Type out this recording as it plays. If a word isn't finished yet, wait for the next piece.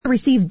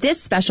Receive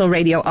this special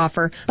radio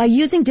offer by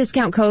using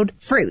discount code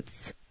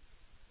FRUITS.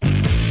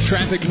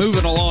 Traffic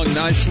moving along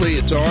nicely.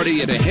 It's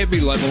already at a heavy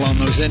level on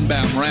those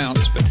inbound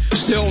routes, but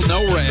still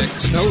no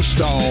wrecks, no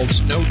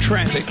stalls, no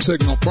traffic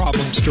signal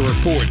problems to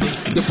report.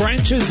 The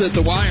branches at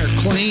the Y are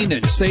clean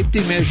and safety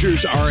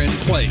measures are in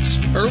place.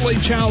 Early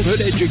childhood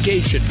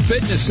education,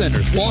 fitness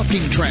centers,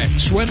 walking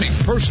tracks, swimming,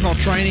 personal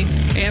training,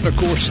 and of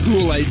course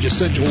school-age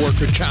essential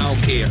worker child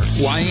care.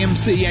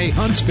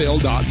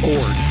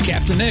 YMCAHuntsville.org.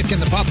 Captain Nick in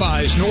the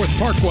Popeyes North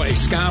Parkway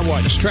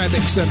Skywatch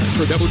Traffic Center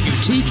for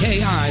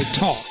WTKI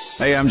Talk.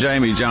 Hey, I'm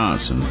Jamie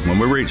Johnson. When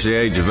we reach the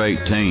age of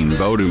 18,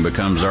 voting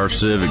becomes our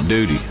civic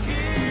duty.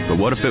 But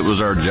what if it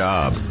was our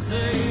job?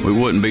 We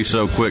wouldn't be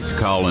so quick to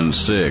call in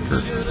sick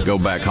or go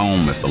back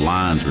home if the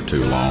lines were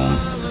too long,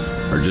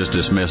 or just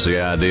dismiss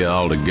the idea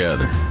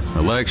altogether.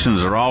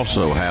 Elections are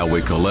also how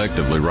we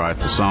collectively write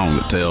the song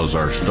that tells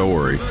our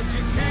story,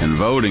 and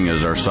voting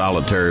is our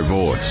solitary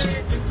voice.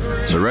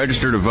 So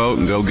register to vote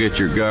and go get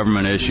your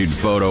government-issued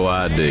photo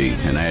ID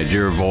and add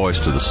your voice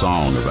to the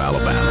song of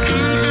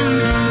Alabama.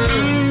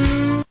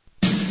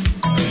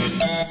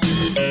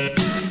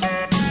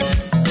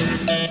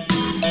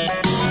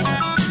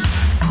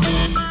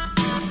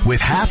 With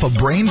half a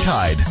brain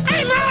tide.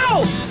 Hey,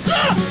 Mo!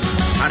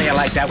 How do you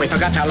like that? We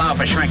forgot to allow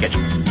for shrinkage.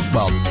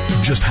 Well,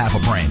 just half a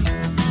brain.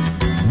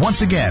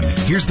 Once again,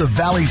 here's the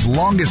Valley's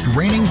longest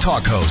reigning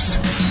talk host,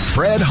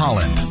 Fred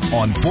Holland,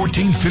 on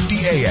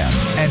 1450 AM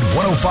and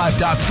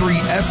 105.3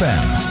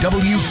 FM,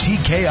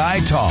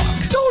 WTKI Talk.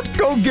 Don't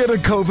go get a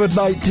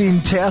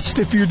COVID-19 test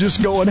if you're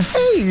just going,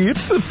 hey,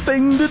 it's the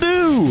thing to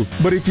do.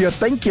 But if you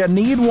think you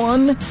need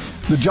one,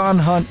 the John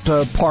Hunt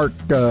Park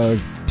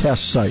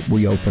test site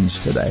reopens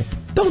today.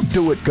 Don't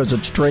do it because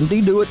it's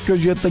trendy. Do it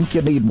because you think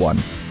you need one.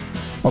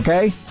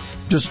 Okay?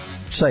 Just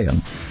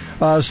saying.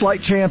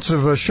 Slight chance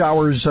of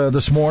showers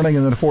this morning,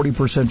 and then a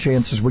 40%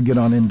 chance as we get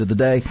on into the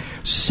day.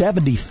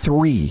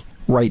 73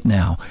 right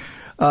now.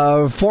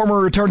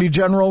 Former Attorney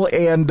General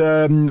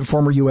and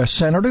former U.S.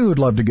 Senator who'd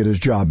love to get his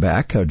job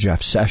back,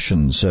 Jeff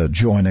Sessions,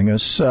 joining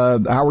us.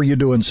 How are you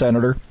doing,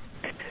 Senator?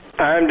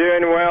 I'm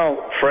doing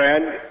well,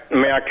 Fred.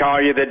 May I call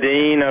you the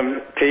Dean of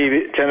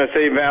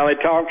Tennessee Valley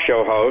Talk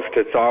Show host?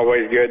 It's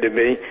always good to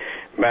be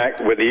back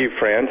with you,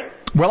 friend.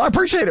 Well, I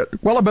appreciate it.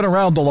 Well, I've been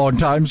around a long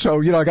time,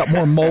 so, I got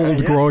more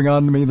mold growing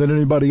on me than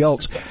anybody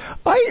else.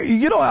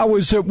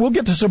 We'll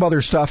get to some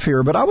other stuff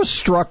here, but I was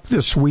struck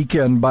this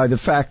weekend by the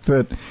fact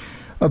that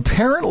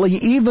apparently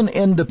even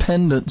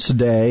Independence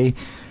Day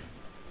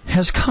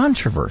has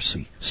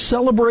controversy.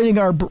 Celebrating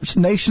our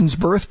nation's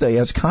birthday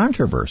has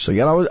controversy.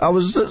 And I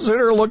was sitting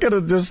there looking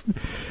at just,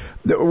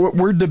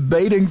 we're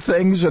debating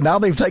things, and now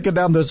they've taken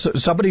down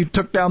somebody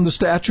took down the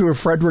statue of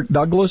Frederick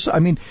Douglass. I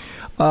mean,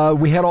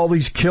 we had all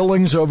these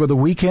killings over the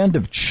weekend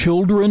of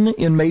children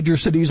in major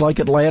cities like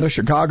Atlanta.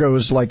 Chicago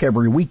is like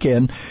every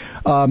weekend.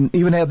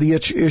 Even had the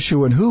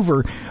issue in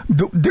Hoover.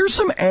 There's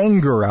some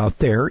anger out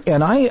there,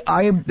 and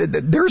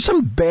there's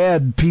some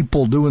bad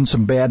people doing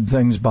some bad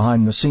things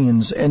behind the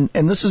scenes, and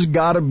this has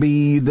got to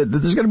be,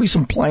 there's got to be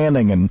some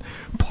planning and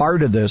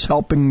part of this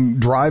helping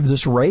drive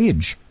this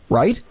rage,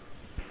 right?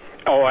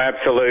 Oh,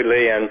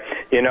 absolutely. And,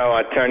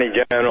 as Attorney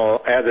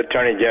General,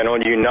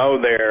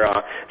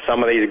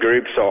 some of these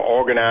groups are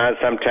organized,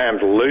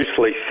 sometimes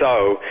loosely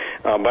so.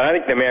 But I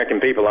think the American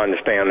people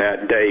understand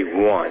that day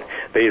one.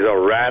 These are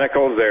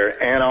radicals.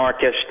 They're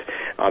anarchists.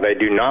 They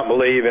do not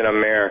believe in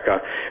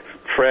America.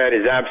 Fred,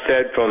 as I've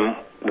said from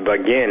the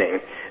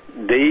beginning,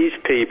 these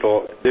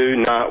people do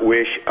not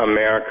wish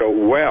America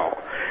well.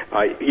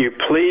 You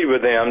plead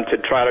with them to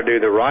try to do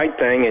the right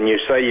thing, and you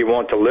say you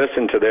want to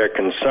listen to their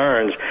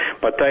concerns,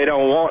 but they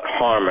don't want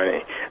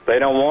harmony. They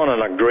don't want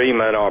an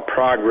agreement or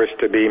progress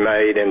to be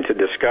made and to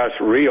discuss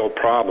real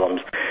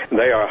problems.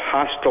 They are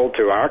hostile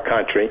to our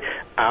country,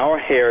 our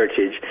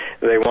heritage.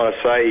 They want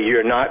to say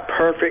you're not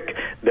perfect,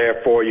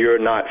 therefore you're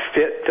not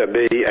fit to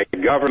be a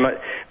government.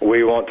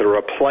 We want to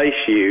replace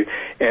you,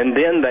 and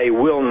then they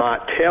will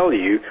not tell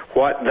you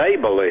what they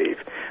believe,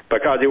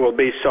 because it will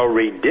be so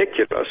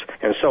ridiculous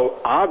and so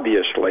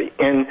obviously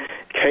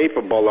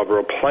incapable of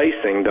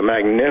replacing the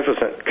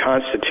magnificent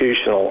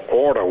constitutional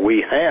order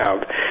we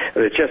have.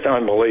 It's just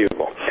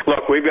unbelievable.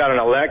 Look, we've got an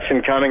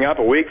election coming up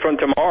a week from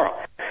tomorrow,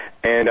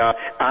 and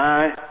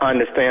I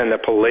understand the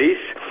police.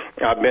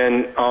 I've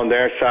been on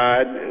their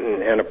side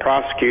and a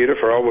prosecutor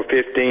for over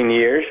 15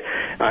 years.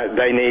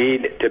 They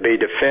need to be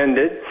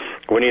defended.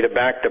 We need to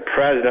back the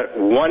president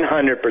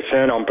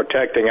 100% on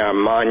protecting our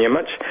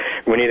monuments.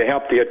 We need to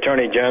help the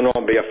Attorney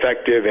General be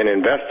effective in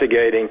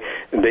investigating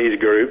these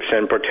groups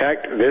and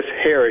protect this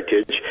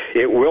heritage.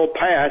 It will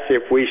pass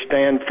if we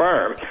stand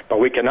firm, but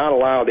we cannot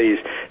allow these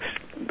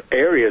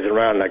areas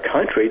around the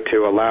country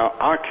to allow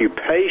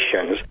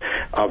occupations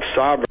of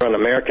sovereign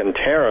American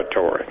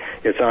territory.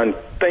 It's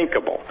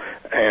unthinkable.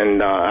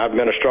 And I've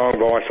been a strong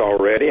voice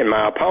already. And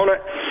my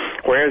opponent,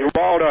 where's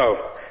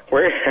Waldo?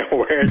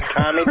 Where's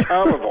Tommy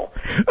Tuberville?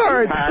 All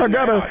right,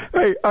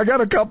 I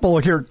got a couple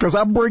here because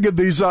I'm bringing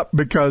these up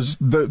because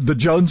the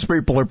Jones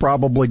people are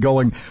probably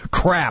going,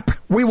 crap,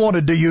 we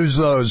wanted to use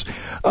those.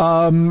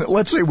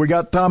 Let's see, we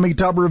got Tommy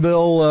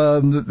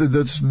Tuberville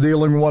that's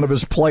dealing with one of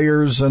his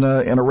players in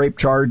a rape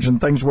charge,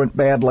 and things went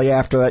badly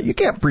after that. You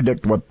can't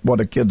predict what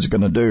a kid's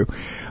going to do.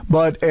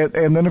 But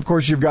and then of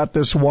course you've got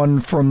this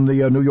one from the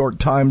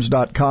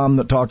NewYorkTimes.com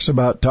that talks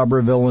about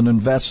Tuberville and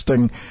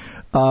investing.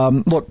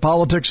 Look,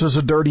 politics is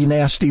a dirty,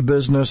 nasty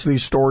business.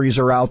 These stories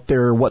are out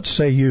there. What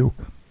say you?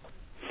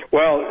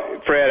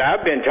 Well, Fred,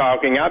 I've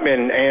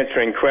been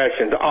answering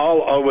questions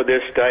all over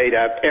this state.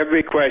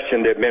 Every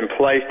question that's been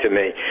placed to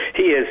me,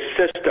 he is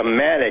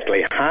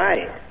systematically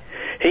hiding.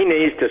 He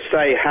needs to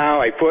say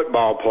how a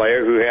football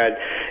player who had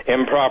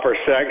improper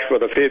sex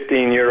with a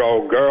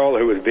 15-year-old girl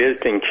who was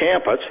visiting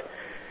campus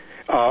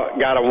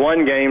got a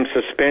one-game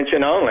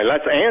suspension only.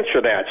 Let's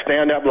answer that.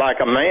 Stand up like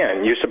a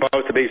man. You're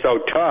supposed to be so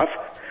tough.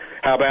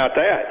 How about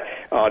that?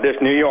 This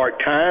New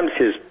York Times,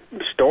 his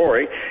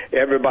story,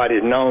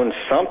 everybody's known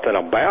something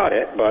about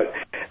it, but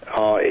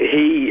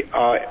he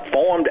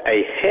formed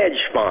a hedge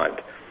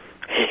fund.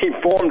 He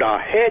formed a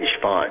hedge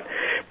fund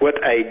with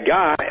a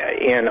guy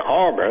in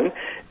Auburn,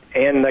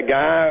 and the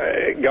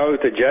guy goes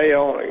to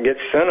jail, gets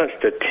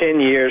sentenced to 10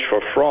 years for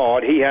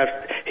fraud.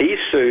 He's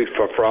sued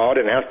for fraud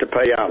and has to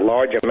pay out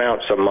large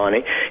amounts of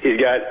money. He's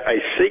got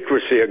a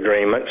secrecy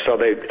agreement, so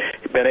they've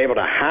been able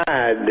to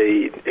hide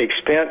the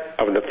extent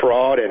of the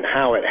fraud and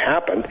how it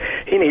happened.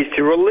 He needs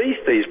to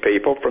release these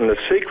people from the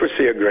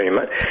secrecy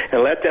agreement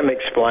and let them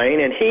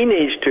explain, and he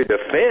needs to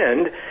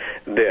defend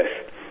this.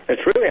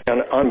 It's really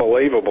an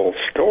unbelievable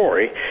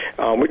story.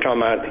 We're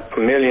talking about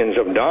millions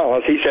of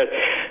dollars. He said,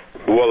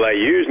 well, they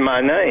used my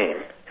name.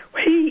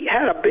 He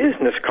had a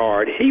business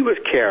card he was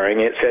carrying.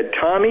 It said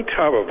Tommy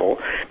Tuberville,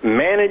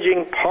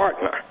 managing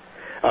partner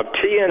of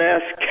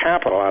TNS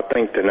Capital, I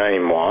think the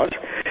name was.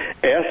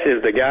 S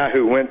is the guy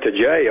who went to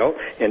jail,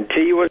 and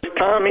T was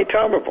Tommy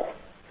Tuberville.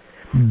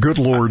 Good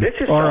Lord. This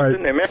is all something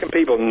right. the American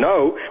people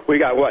know. We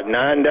got,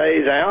 9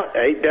 days out,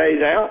 8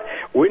 days out?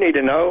 We need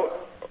to know,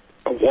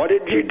 what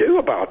did you do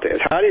about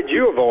this? How did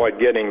you avoid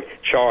getting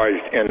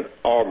charged in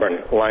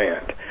Auburn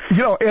land?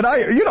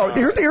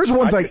 Here's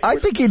one thing. I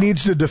think he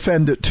needs to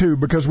defend it too,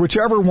 because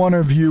whichever one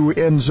of you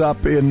ends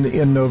up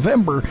in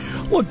November,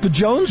 look, the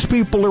Jones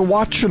people are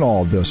watching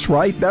all this,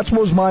 right? That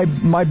was my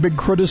big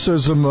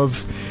criticism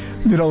of,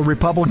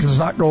 Republicans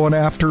not going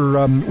after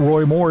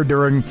Roy Moore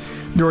during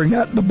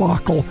that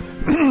debacle.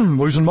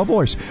 Losing my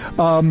voice.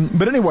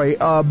 But anyway,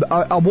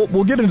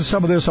 we'll get into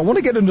some of this. I want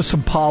to get into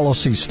some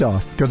policy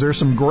stuff because there's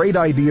some great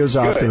ideas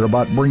out there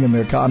about bringing the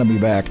economy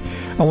back.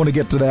 I want to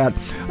get to that.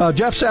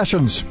 Jeff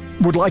Sessions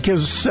would like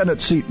his Senate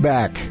seat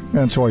back.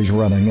 That's why he's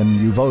running.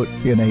 And you vote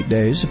in 8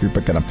 days if you're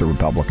picking up the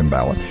Republican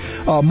ballot.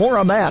 More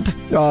on that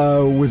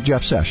with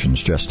Jeff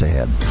Sessions just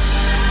ahead.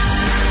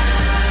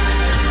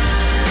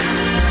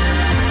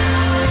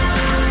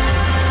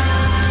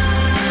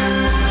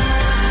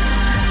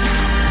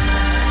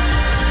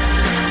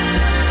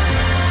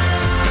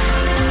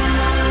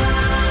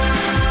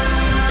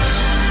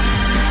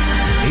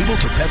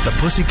 To pet the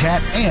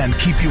pussycat and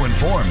keep you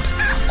informed,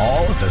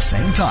 all at the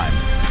same time.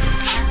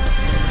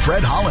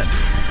 Fred Holland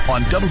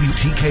on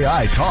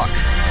WTKI Talk.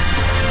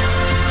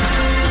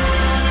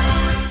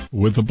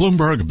 With the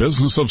Bloomberg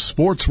Business of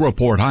Sports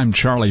Report, I'm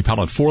Charlie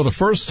Pellett. For the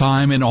first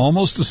time in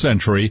almost a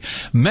century,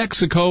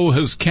 Mexico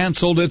has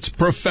canceled its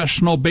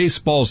professional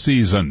baseball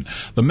season.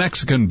 The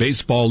Mexican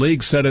Baseball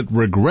League said it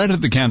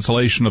regretted the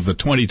cancellation of the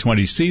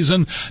 2020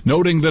 season,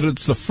 noting that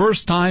it's the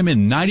first time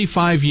in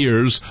 95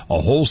 years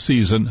a whole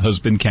season has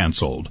been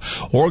canceled.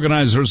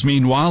 Organizers,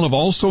 meanwhile, have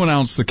also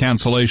announced the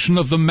cancellation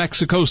of the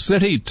Mexico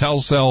City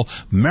Telcel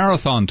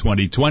Marathon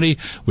 2020,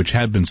 which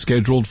had been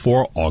scheduled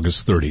for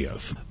August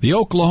 30th. The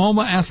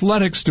Oklahoma Athletics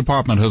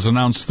Department has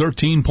announced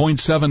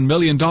 $13.7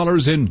 million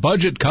in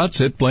budget cuts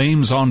it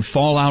blames on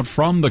fallout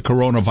from the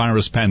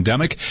coronavirus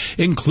pandemic,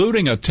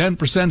 including a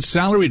 10%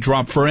 salary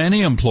drop for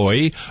any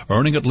employee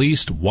earning at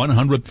least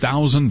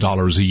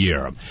 $100,000 a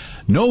year.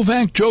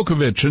 Novak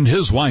Djokovic and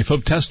his wife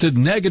have tested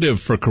negative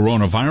for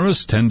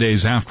coronavirus 10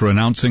 days after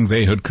announcing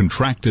they had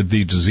contracted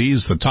the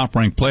disease. The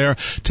top-ranked player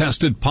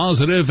tested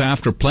positive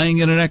after playing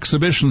in an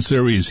exhibition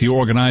series he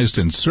organized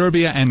in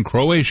Serbia and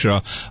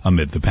Croatia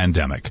amid the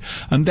pandemic.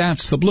 And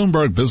that's the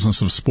Bloomberg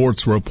Business of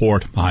Sports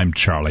Report. I'm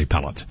Charlie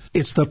Pellett.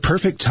 It's the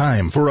perfect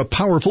time for a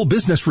powerful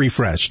business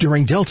refresh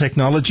during Dell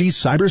Technologies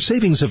Cyber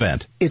Savings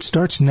Event. It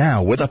starts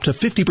now with up to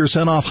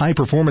 50% off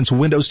high-performance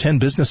Windows 10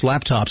 business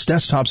laptops,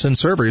 desktops, and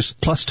servers,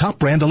 plus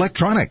top-brand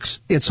electronics.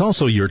 It's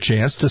also your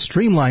chance to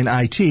streamline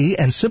IT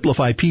and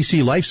simplify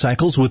PC life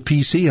cycles with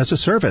PC as a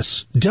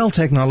service. Dell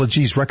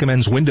Technologies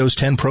recommends Windows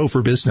 10 Pro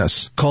for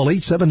business. Call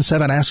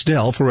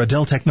 877-ASK-DELL for a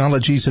Dell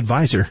Technologies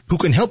advisor who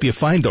can help you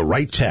find the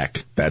right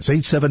tech. That's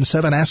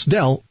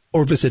 877-ASK-DELL.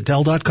 Or visit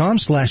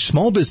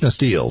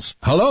Dell.com/smallbusinessdeals.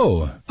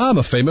 Hello, I'm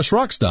a famous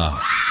rock star.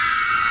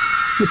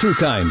 You're too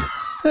kind.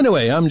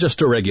 Anyway, I'm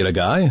just a regular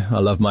guy.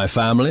 I love my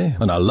family,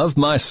 and I love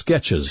my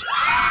sketches.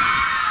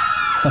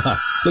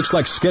 Looks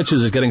like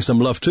Skechers is getting some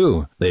love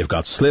too. They've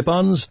got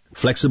slip-ons,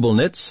 flexible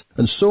knits,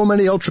 and so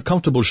many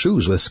ultra-comfortable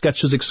shoes with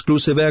Skechers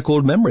exclusive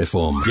air-cooled memory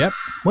foam. Yep.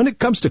 When it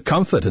comes to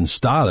comfort and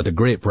style at a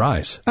great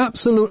price,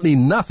 absolutely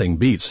nothing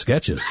beats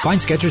Skechers. Find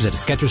Skechers at a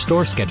Skechers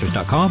store,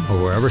 Skechers.com,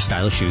 or wherever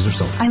stylish shoes are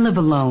sold. I live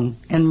alone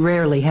and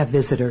rarely have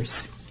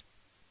visitors.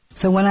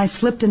 So when I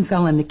slipped and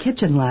fell in the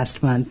kitchen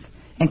last month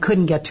and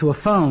couldn't get to a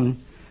phone,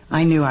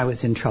 I knew I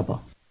was in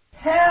trouble.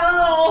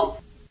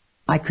 Help!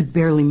 I could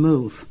barely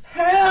move.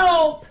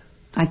 Help!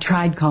 I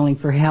tried calling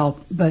for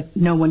help, but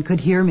no one could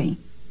hear me.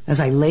 As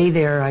I lay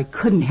there, I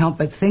couldn't help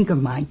but think of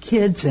my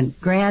kids and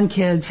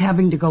grandkids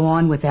having to go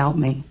on without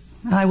me.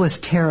 I was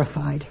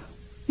terrified.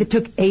 It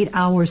took 8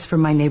 hours for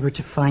my neighbor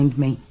to find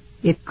me.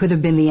 It could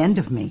have been the end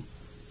of me.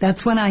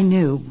 That's when I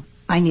knew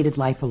I needed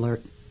Life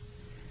Alert.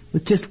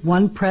 With just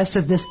one press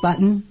of this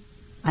button,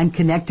 I'm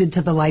connected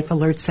to the Life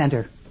Alert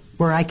Center,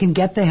 where I can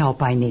get the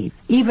help I need,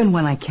 even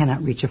when I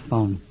cannot reach a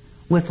phone.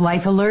 With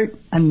Life Alert,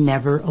 I'm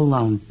never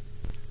alone.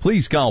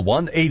 Please call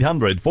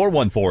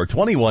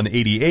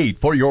 1-800-414-2188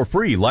 for your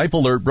free Life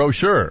Alert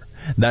brochure.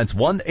 That's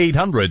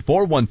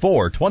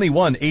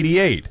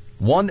 1-800-414-2188.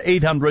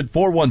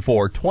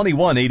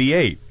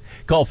 1-800-414-2188.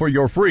 Call for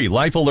your free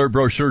Life Alert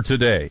brochure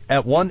today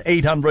at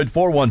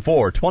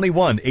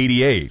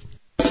 1-800-414-2188.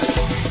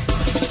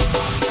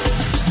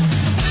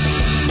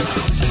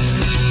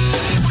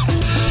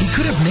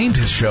 Named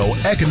his show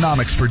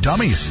Economics for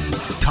Dummies.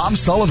 Tom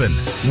Sullivan,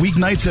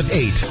 weeknights at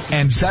 8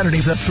 and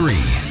Saturdays at 3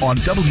 on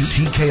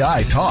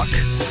WTKI Talk.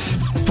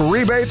 For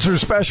rebates or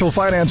special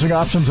financing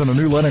options on a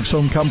new Lennox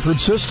home comfort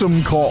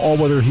system, call All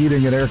Weather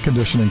Heating and Air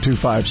Conditioning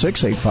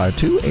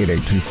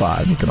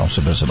 256-852-8825. You can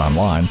also visit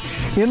online.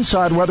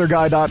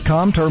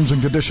 InsideWeatherGuy.com. Terms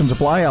and conditions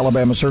apply.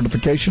 Alabama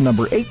certification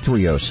number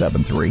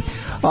 83073.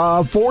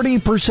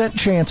 40%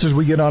 chance as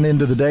we get on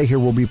into the day here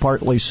will be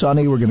partly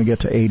sunny. We're going to get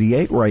to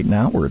 88 right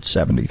now. We're at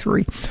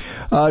 73.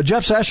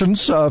 Jeff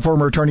Sessions,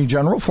 former Attorney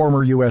General,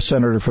 former U.S.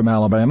 Senator from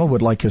Alabama,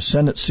 would like his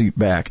Senate seat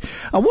back.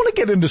 I want to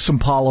get into some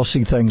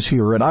policy things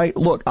here, and I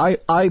do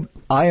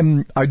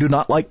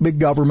not like big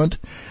government.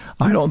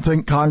 I don't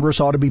think Congress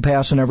ought to be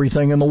passing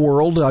everything in the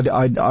world.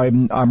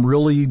 I'm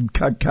really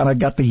kind of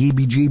got the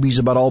heebie-jeebies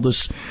about all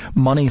this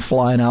money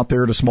flying out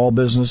there to small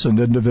business and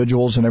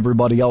individuals and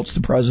everybody else.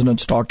 The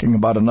president's talking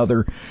about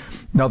another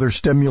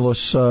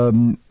stimulus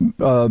round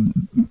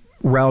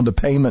of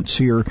payments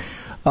here.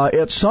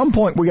 At some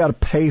point, we got to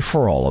pay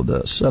for all of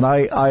this, and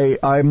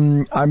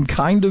I'm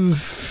kind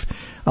of,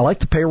 I like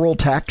the payroll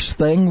tax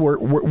thing.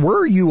 Where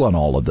are you on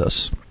all of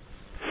this?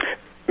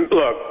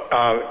 Look,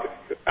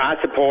 I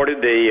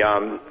supported the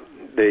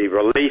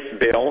relief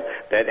bill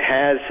that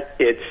has,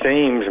 it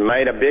seems,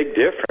 made a big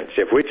difference.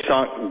 If we'd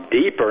sunk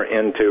deeper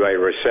into a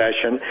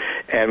recession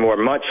and were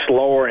much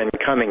slower in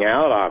coming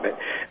out of it,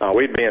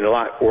 we'd be in a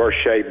lot worse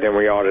shape than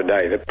we are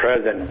today. The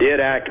president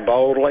did act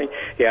boldly.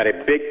 He had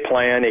a big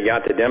plan. He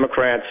got the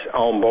Democrats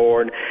on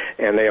board,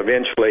 and they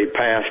eventually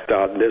passed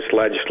this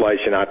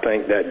legislation. I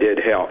think that did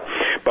help.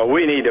 But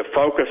we need to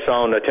focus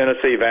on the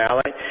Tennessee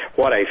Valley.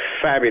 What a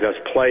fabulous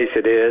place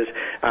it is.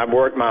 I've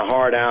worked my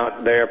heart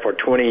out there for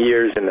 20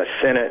 years in the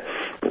Senate.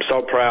 I'm so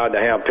proud to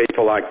have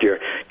people like your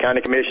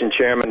County Commission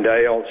Chairman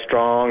Dale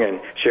Strong and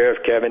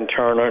Sheriff Kevin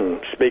Turner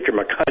and Speaker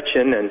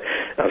McCutcheon and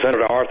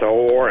Senator Arthur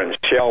Orr and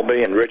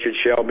Shelby and Richard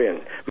Shelby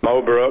and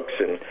Mo Brooks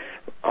and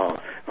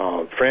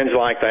friends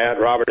like that,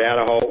 Robert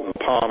Adeholt and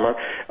Palmer,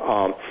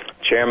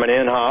 Chairman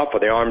Inhofe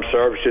of the Armed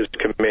Services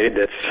Committee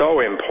that's so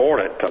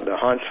important to the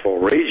Huntsville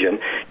region,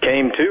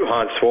 came to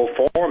Huntsville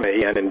for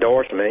me and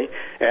endorsed me,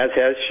 as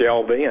has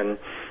Shelby and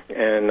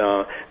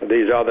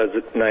these other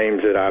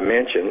names that I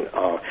mentioned.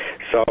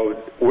 So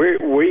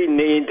we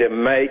need to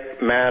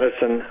make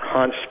Madison,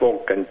 Huntsville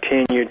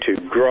continue to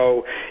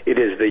grow. It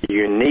is the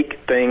unique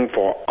thing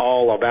for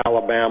all of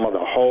Alabama, the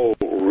whole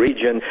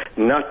region,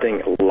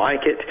 nothing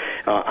like it.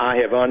 I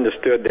have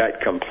understood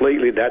that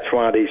completely. That's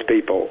why these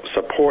people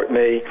support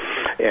me.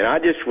 And I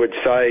just would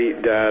say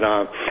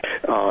that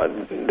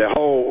the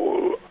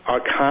whole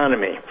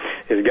economy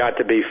has got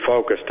to be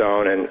focused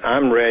on, and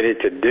I'm ready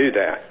to do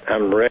that.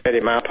 I'm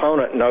ready. My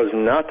opponent knows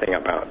nothing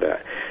about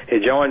that. He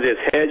joins his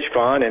hedge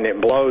fund, and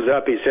it blows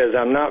up. He says,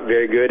 I'm not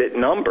very good at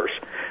numbers,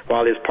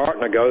 while his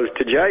partner goes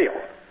to jail.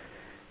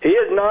 He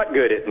is not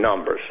good at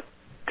numbers,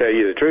 to tell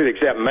you the truth,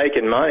 except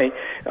making money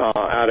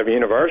out of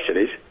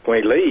universities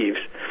when he leaves.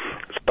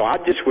 So I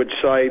just would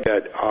say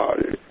that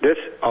this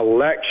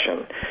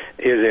election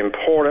is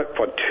important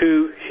for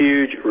two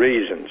huge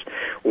reasons.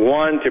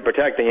 One, to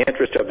protect the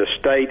interest of the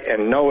state,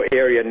 and no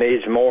area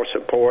needs more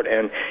support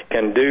and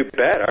can do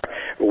better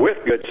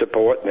with good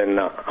support than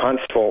the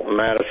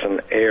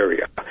Huntsville-Madison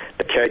area,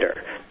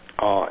 Decatur.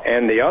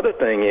 And the other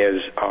thing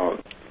is,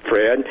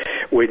 Fred,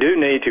 we do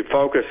need to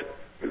focus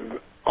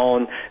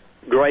on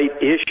great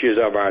issues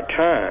of our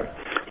time.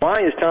 Why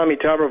is Tommy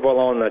Tuberville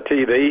on the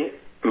TV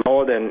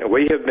more than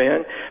we have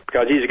been?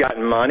 because he's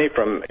gotten money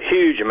from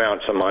huge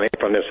amounts of money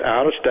from this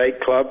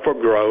out-of-state Club for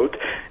Growth.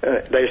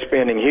 They're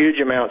spending huge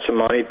amounts of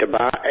money to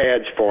buy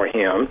ads for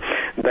him.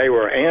 They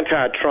were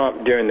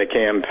anti-Trump during the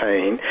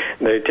campaign.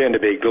 They tend to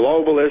be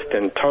globalist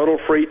and total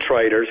free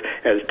traders,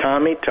 as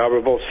Tommy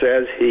Tuberville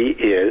says he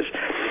is.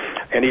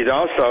 And he's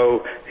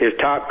also, his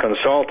top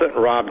consultant,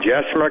 Rob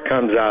Jessimer,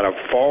 comes out of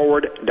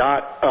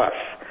Forward.us.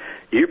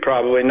 You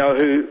probably know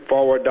who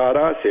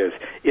Forward.us is.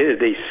 It is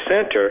the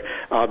center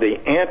of the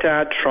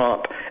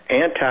anti-Trump,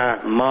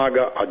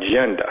 anti-MAGA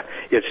agenda.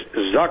 It's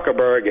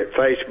Zuckerberg at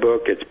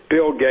Facebook. It's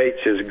Bill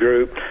Gates'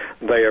 group.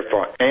 They are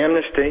for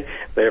amnesty.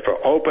 They're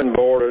for open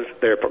borders.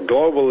 They're for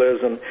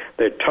globalism.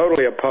 They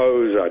totally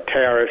oppose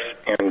tariffs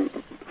and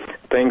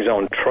things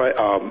on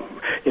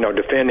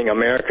defending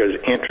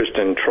America's interest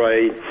in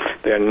trade.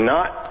 They're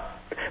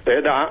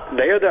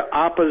the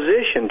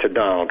opposition to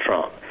Donald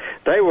Trump.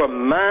 They were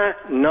my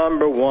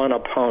number one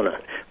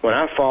opponent when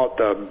I fought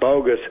the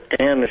bogus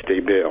amnesty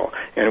bill,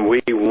 and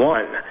we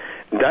won.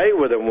 They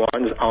were the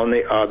ones on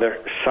the other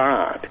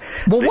side.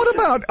 Well, what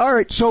about, all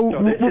right, so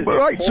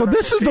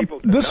this is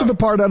the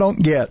part I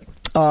don't get.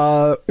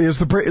 Is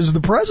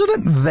the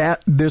president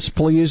that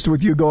displeased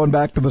with you going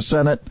back to the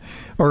Senate,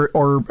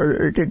 or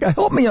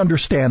help me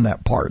understand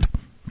that part?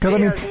 He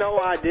has no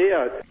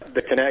idea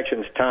the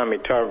connections Tommy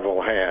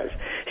Tuberville has.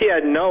 He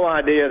had no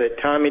idea that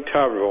Tommy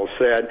Tuberville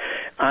said,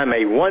 I'm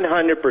a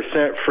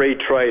 100% free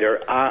trader.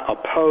 I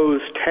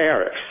oppose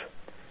tariffs.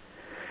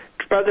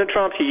 President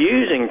Trump's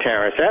using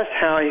tariffs. That's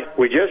how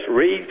we just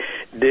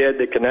redid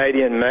the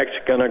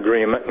Canadian-Mexican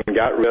agreement and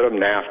got rid of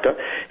NAFTA.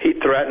 He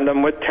threatened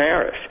them with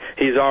tariffs.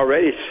 He's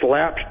already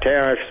slapped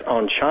tariffs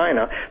on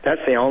China.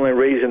 That's the only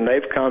reason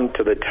they've come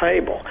to the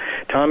table.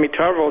 Tommy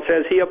Tuberville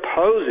says he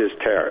opposes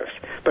tariffs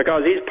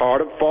because he's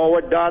part of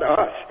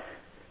Forward.us.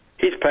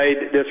 He's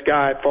paid this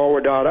guy at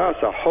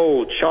Forward.us a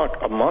whole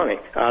chunk of money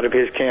out of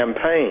his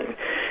campaign.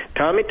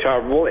 Tommy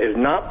Tuberville is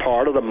not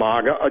part of the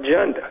MAGA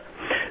agenda.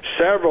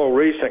 Several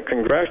recent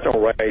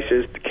congressional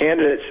races, the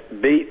candidates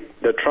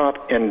beat the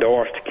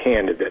Trump-endorsed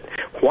candidate.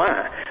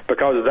 Why?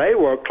 Because they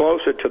were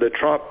closer to the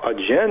Trump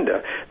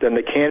agenda than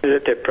the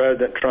candidate that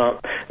President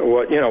Trump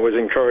was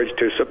encouraged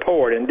to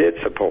support and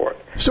did support.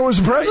 So is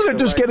the president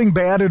just getting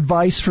bad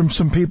advice from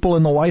some people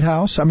in the White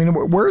House? I mean,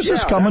 where's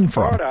this coming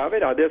from? Part of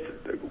it. This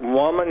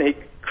woman, he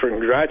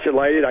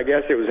congratulated, I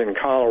guess it was in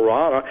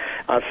Colorado,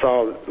 I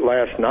saw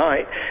last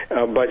night,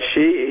 but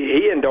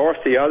he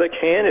endorsed the other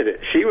candidate.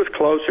 She was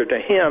closer to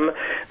him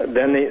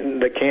than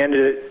the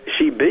candidate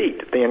she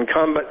beat, the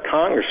incumbent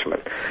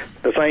congressman.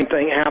 The same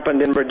thing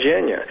happened in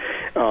Virginia.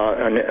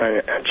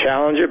 A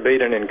challenger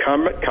beat an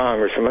incumbent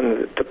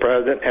congressman that the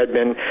president had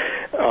been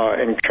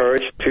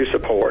encouraged to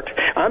support.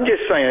 I'm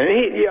just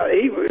saying,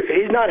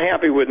 he's not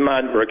happy with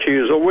my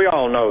recusal. We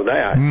all know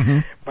that. Mm-hmm.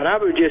 But I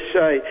would just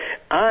say,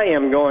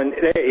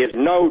 there is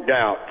no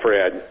doubt,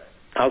 Fred,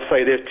 I'll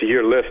say this to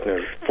your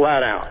listeners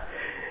flat out.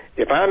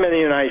 If I'm in the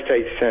United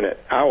States Senate,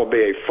 I will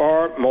be a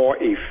far more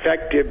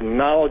effective,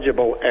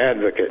 knowledgeable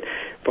advocate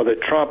for the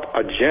Trump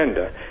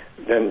agenda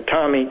than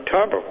Tommy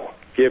Tuberville.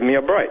 Give me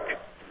a break.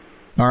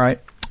 All right.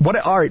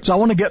 All right, so I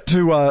want to get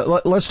to,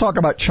 let's talk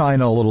about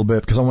China a little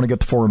bit because I want to get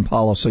to foreign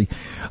policy.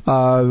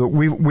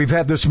 We've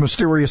had this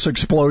mysterious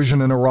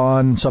explosion in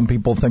Iran. Some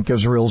people think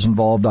Israel's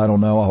involved. I don't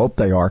know. I hope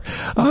they are.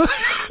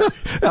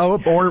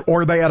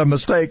 Or they had a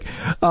mistake.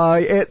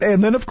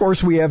 And then, of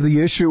course, we have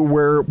the issue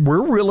where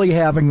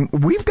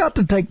we've got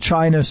to take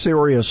China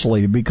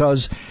seriously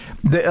because,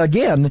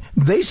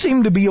 they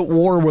seem to be at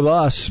war with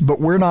us, but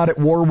we're not at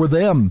war with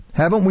them.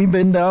 Haven't we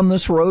been down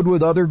this road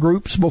with other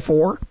groups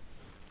before?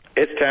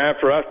 It's time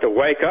for us to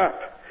wake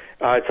up.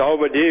 It's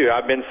overdue.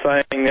 I've been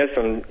saying this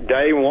from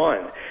day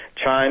one.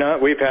 China,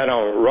 we've had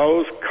on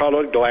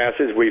rose-colored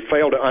glasses. We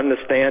fail to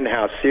understand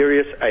how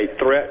serious a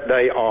threat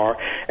they are.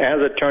 As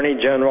Attorney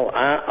General,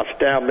 I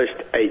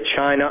established a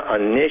China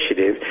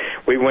initiative.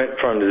 We went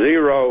from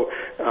zero,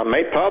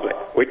 made public.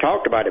 We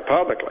talked about it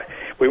publicly.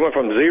 We went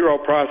from zero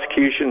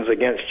prosecutions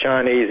against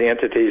Chinese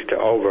entities to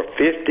over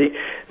 50.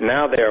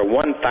 Now there are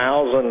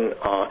 1,000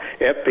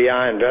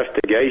 FBI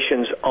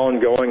investigations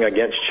ongoing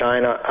against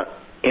China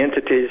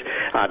entities.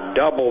 I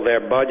doubled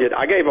their budget.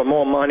 I gave them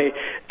more money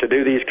to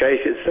do these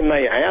cases than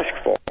they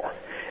asked for,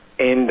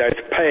 and that's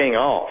paying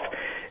off.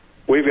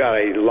 We've got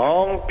a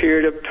long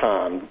period of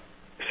time,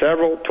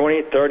 several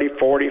 20, 30,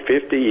 40,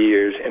 50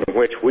 years, in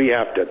which we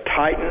have to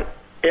tighten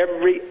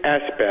every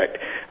aspect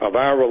of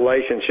our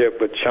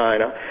relationship with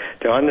China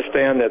to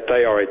understand that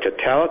they are a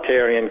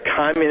totalitarian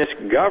communist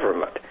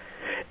government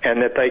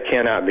and that they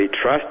cannot be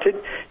trusted.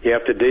 You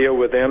have to deal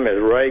with them,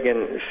 as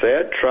Reagan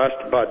said,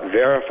 trust but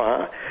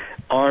verify.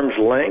 Arm's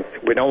length.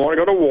 We don't want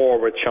to go to war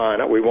with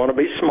China. We want to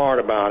be smart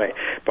about it.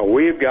 But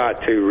we've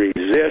got to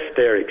resist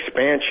their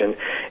expansion,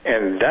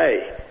 and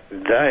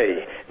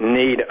they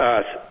need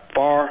us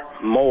far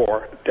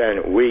more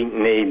than we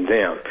need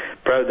them.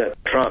 President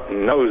Trump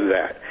knows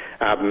that.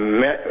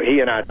 He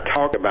and I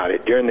talked about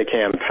it during the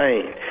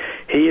campaign.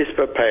 He is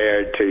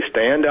prepared to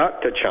stand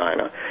up to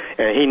China,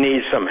 and he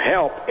needs some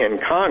help in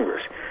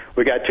Congress.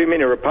 We got too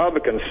many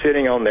Republicans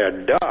sitting on their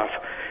duff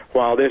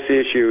while this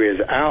issue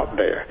is out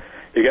there.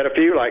 You got a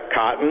few like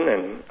Cotton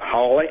and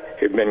Hawley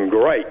who've been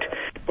great,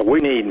 but we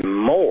need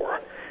more.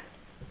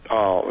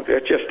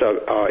 It's just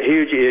a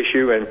huge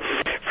issue, and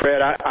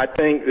Fred, I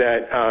think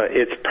that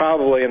it's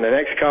probably in the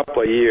next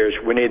couple of years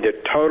we need to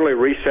totally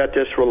reset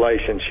this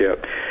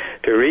relationship,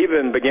 to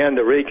even begin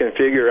to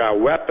reconfigure our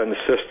weapons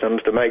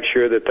systems to make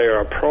sure that they are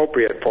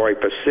appropriate for a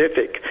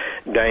Pacific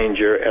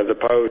danger as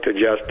opposed to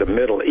just the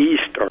Middle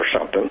East or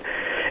something,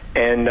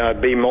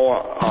 and be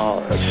more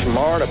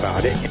smart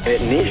about it. And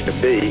it needs to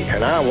be,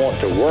 and I want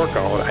to work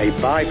on a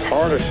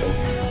bipartisan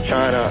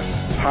China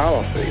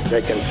policy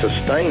that can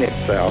sustain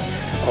itself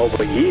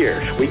over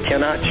years. We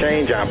cannot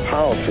change our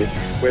policy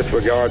with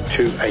regard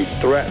to a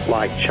threat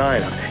like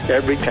China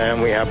every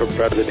time we have a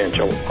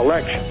presidential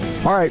election.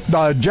 All right,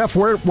 Jeff,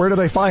 where do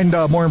they find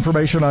more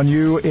information on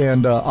you?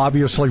 And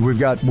obviously we're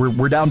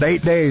down to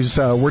 8 days.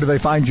 Where do they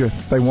find you?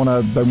 They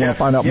want to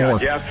find out more.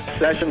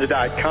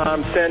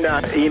 JeffSessions.com. Send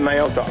out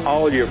emails to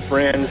all your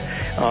friends.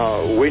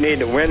 We need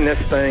to win this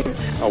thing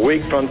a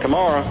week from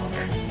tomorrow.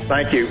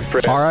 Thank you,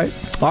 Fred. All right.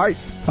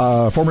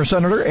 Former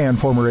Senator and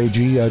former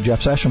AG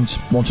Jeff Sessions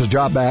wants his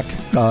job back.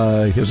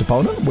 His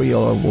opponent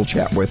we'll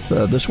chat with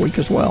this week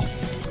as well.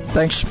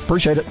 Thanks.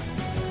 Appreciate it.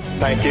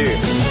 Thank you.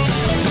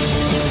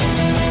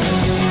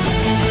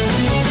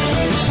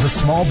 The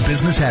Small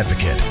Business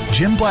Advocate,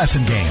 Jim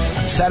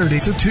Blasingame,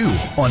 Saturdays at 2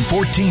 on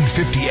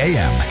 1450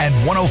 AM and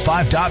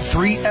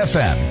 105.3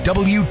 FM,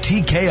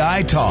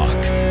 WTKI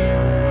Talk.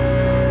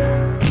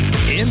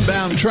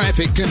 Inbound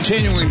traffic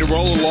continuing to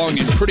roll along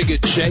in pretty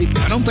good shape.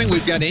 I don't think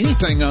we've got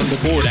anything on the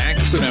board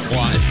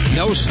accident-wise.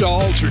 No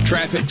stalls or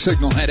traffic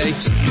signal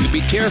headaches. You be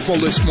careful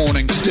this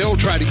morning. Still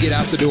try to get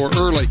out the door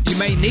early. You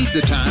may need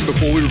the time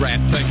before we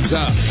wrap things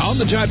up.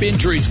 On-the-job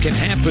injuries can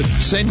happen.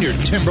 Senior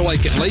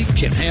Timberlake and Leak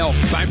can help.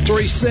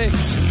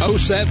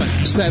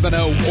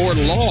 536-0770 or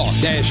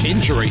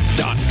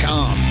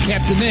law-injury.com.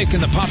 Captain Nick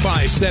in the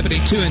Popeye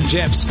 72 and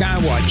Jeff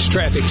Skywatch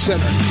Traffic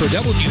Center for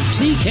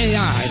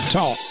WTKI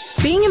Talk.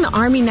 Being in the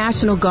Army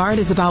National Guard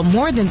is about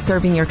more than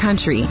serving your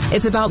country.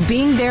 It's about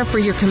being there for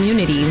your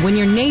community when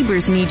your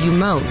neighbors need you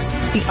most.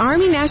 The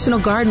Army National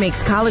Guard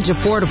makes college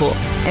affordable,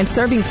 and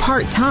serving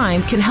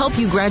part-time can help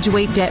you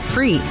graduate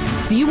debt-free.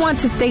 Do you want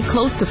to stay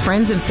close to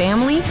friends and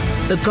family?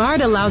 The Guard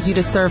allows you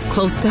to serve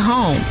close to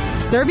home.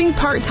 Serving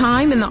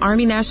part-time in the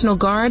Army National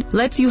Guard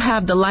lets you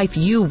have the life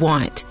you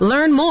want.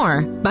 Learn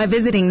more by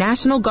visiting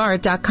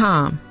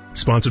NationalGuard.com.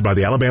 Sponsored by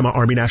the Alabama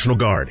Army National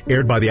Guard.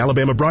 Aired by the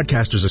Alabama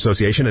Broadcasters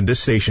Association and this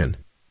station.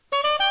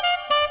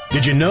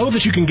 Did you know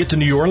that you can get to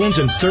New Orleans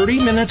in 30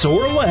 minutes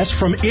or less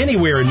from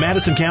anywhere in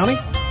Madison County?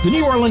 The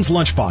New Orleans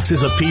Lunchbox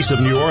is a piece of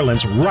New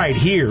Orleans right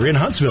here in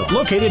Huntsville,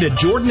 located at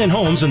Jordan &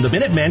 Holmes in the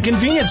Minuteman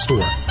Convenience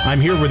Store.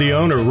 I'm here with the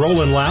owner,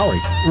 Roland Lowry.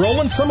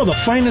 Roland, some of the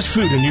finest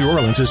food in New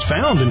Orleans is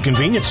found in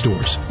convenience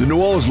stores. The New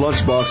Orleans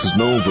Lunchbox is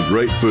known for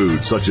great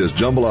food, such as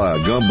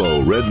jambalaya,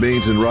 gumbo, red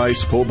beans and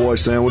rice, po' boy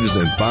sandwiches,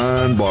 and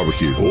fine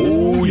barbecue.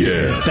 Oh,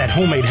 yeah. That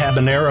homemade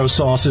habanero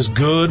sauce is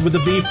good with the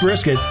beef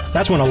brisket.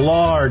 That's when a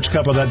large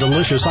cup of that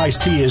delicious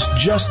iced tea is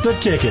just the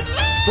ticket.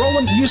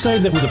 Roland, you say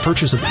that with the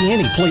purchase of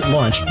any plate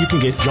lunch, you can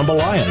get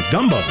jambalaya,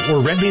 gumbo, or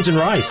red beans and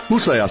rice. Who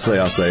say I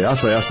say,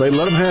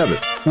 let them have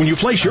it. When you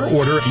place your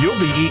order, you'll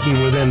be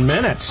eating within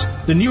minutes.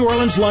 The New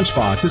Orleans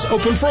Lunchbox is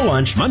open for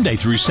lunch Monday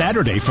through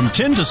Saturday from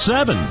 10 to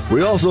 7.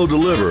 We also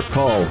deliver.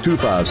 Call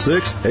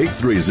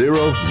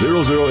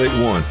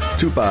 256-830-0081.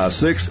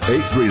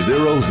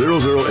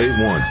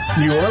 256-830-0081.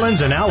 New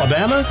Orleans and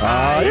Alabama?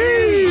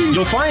 Aye.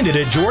 You'll find it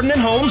at Jordan &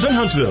 Holmes in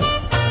Huntsville.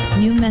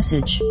 New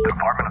message.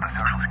 Department of the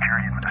Social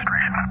Security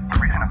Administration. The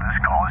reason of this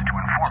call is to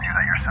inform you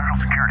that your Social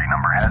Security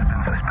number has been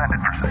suspended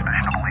for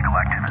suspicion of illegal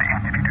activity.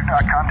 If you do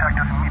not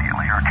contact us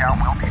immediately, your account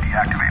will be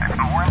deactivated.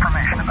 For more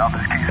information about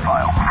this case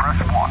file,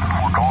 press 1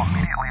 or call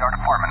immediately our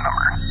department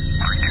number.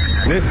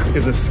 326. This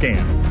is a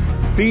scam.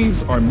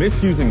 Thieves are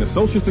misusing the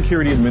Social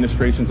Security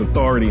Administration's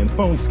authority and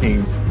phone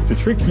schemes to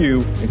trick you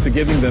into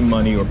giving them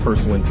money or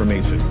personal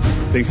information.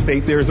 They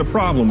state there is a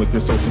problem with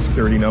your Social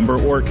Security number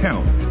or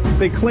account.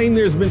 They claim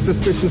there's been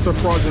suspicious or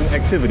fraudulent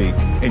activity,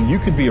 and you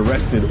could be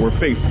arrested or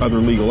face other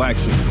legal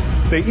action.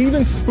 They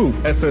even spoof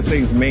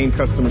SSA's main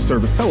customer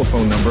service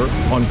telephone number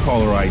on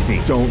caller ID.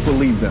 Don't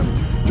believe them.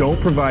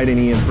 Don't provide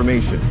any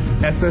information.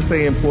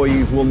 SSA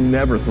employees will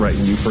never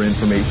threaten you for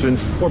information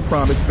or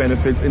promise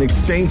benefits in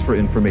exchange for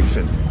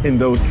information. In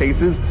those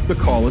cases, the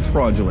call is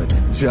fraudulent.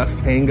 Just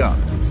hang up.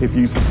 If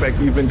you suspect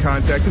you've been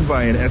contacted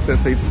by an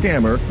SSA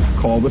scammer,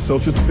 call the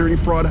Social Security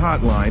Fraud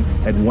Hotline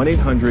at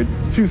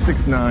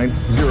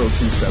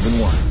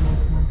 1-800-269-0271.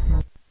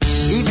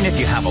 Even if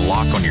you have a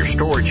lock on your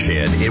storage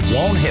shed, it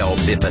won't help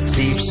if a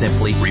thief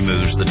simply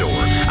removes the door.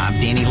 I'm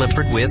Danny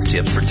Lipford with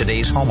tips for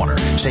today's homeowner.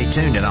 Stay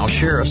tuned and I'll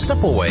share a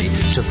simple way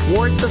to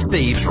thwart the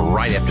thieves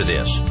right after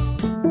this.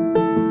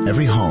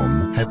 Every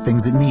home has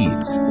things it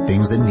needs,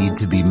 things that need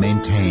to be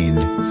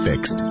maintained,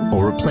 fixed,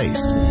 or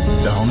replaced.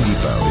 The Home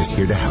Depot is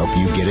here to help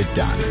you get it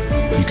done.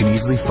 You can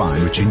easily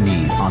find what you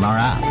need on our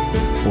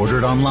app. Order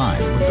it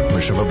online with the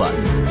push of a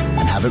button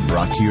and have it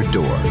brought to your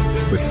door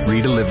with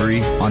free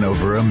delivery on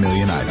over 1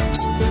 million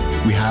items.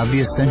 We have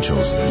the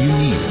essentials you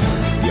need,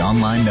 the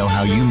online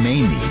know-how you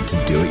may need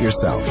to do it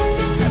yourself,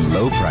 and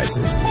low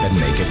prices that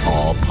make it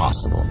all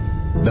possible.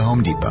 The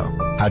Home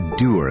Depot, how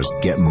doers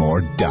get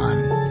more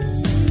done.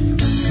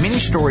 Many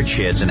storage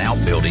sheds and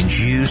outbuildings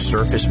use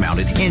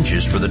surface-mounted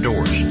hinges for the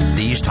doors.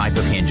 These type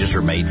of hinges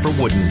are made for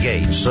wooden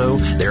gates, so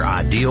they're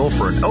ideal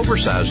for an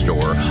oversized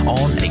door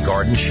on a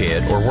garden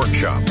shed or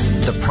workshop.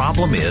 The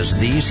problem is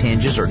these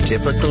hinges are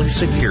typically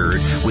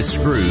secured with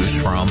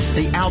screws from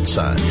the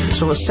outside,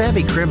 so a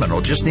savvy criminal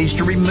just needs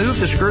to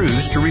remove the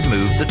screws to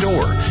remove the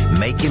door,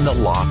 making the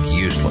lock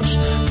useless.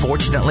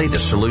 Fortunately, the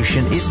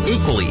solution is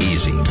equally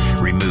easy.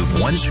 Remove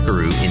one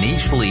screw in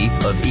each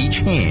leaf of each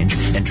hinge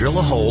and drill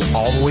a hole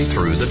all the way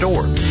through the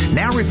door.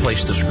 Now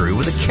replace the screw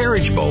with a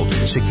carriage bolt,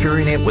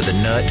 securing it with a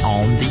nut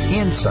on the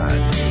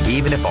inside.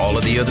 Even if all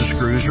of the other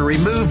screws are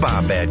removed by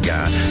a bad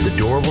guy, the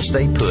door will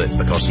stay put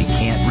because he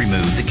can't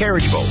remove the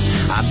carriage bolt.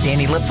 I'm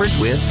Danny Lipford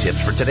with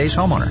Tips for Today's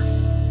Homeowner.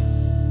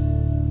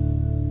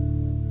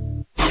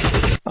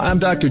 I'm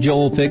Dr.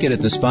 Joel Pickett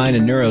at the Spine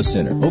and Neuro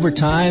Center. Over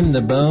time,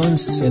 the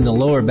bones in the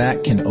lower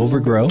back can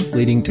overgrow,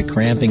 leading to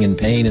cramping and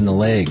pain in the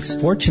legs.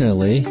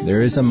 Fortunately,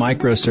 there is a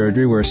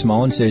microsurgery where a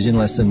small incision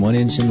less than 1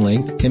 inch in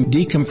length can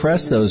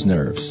decompress those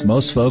nerves.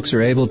 Most folks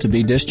are able to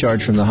be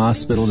discharged from the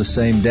hospital the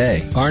same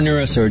day. Our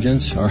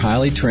neurosurgeons are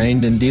highly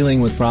trained in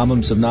dealing with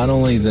problems of not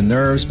only the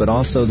nerves but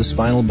also the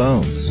spinal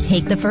bones.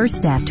 Take the first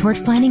step toward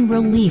finding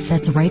relief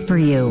that's right for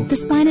you. The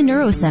Spine and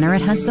Neuro Center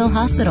at Huntsville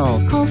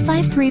Hospital. Call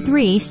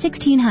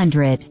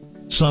 533-1600.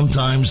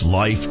 Sometimes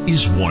life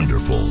is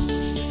wonderful,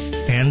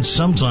 and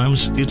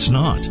sometimes it's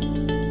not.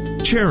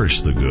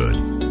 Cherish the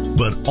good,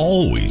 but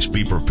always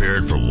be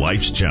prepared for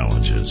life's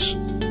challenges.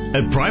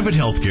 At Private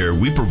Healthcare,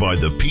 we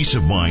provide the peace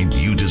of mind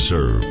you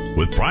deserve.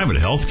 With Private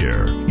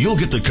Healthcare, you'll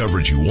get the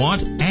coverage you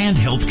want and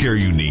healthcare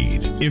you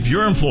need. If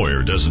your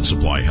employer doesn't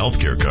supply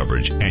healthcare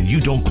coverage and you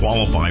don't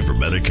qualify for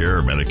Medicare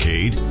or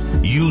Medicaid,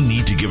 you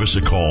need to give us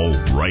a call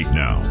right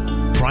now.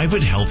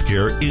 Private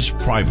Healthcare is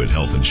private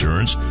health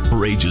insurance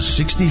for ages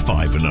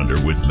 65 and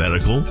under with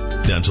medical,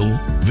 dental,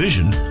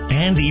 vision,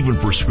 and even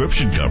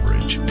prescription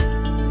coverage.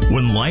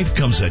 When life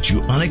comes at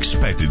you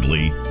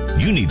unexpectedly,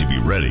 you need to be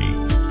ready,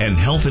 and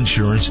health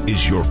insurance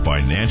is your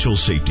financial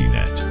safety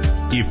net.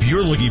 If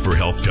you're looking for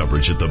health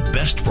coverage at the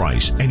best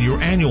price and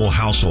your annual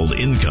household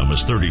income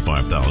is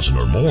 $35,000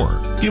 or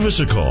more, give us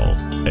a call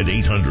at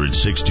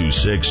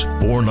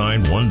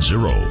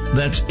 800-626-4910.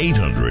 That's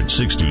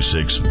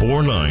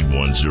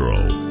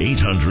 800-626-4910.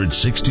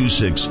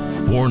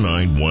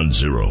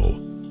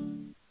 800-626-4910.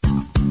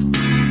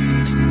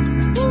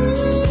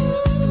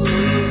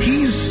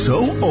 So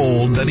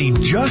old that he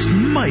just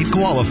might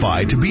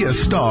qualify to be a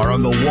star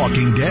on The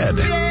Walking Dead.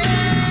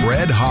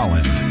 Fred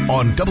Holland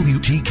on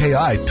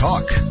WTKI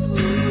Talk.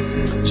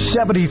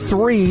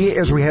 73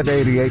 as we head to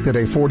 88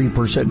 today,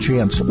 40%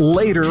 chance.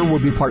 Later will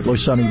be partly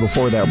sunny.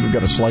 Before that, we've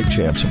got a slight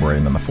chance of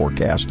rain in the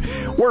forecast.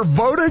 We're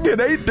voting in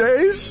 8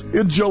 days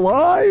in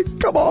July.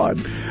 Come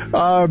on.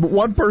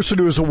 One person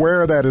who is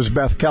aware of that is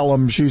Beth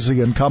Kellum. She's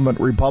the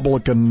incumbent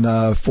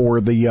Republican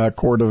for the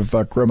Court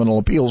of Criminal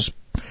Appeals.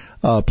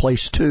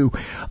 Place 2.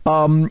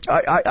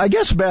 I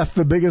guess, Beth,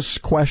 the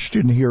biggest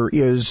question here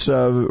is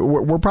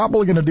we're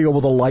probably going to deal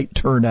with a light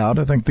turnout.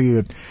 I think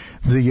the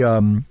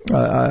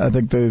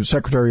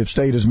Secretary of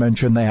State has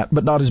mentioned that,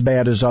 but not as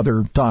bad as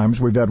other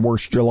times. We've had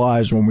worse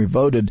Julys when we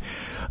voted.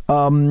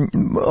 A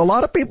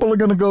lot of people are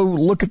going to go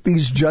look at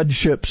these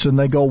judgeships and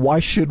they go, why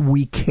should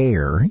we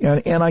care?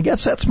 And I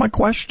guess that's my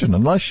question.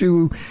 Unless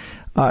you,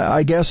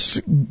 I guess,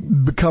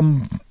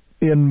 become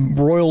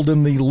embroiled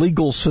in the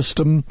legal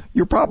system,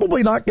 you're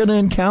probably not going to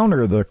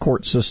encounter the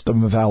court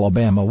system of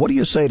Alabama. What do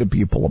you say to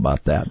people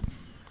about that?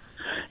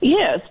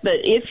 Yes, but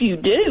if you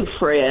do,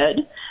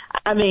 Fred,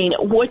 I mean,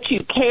 what you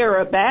care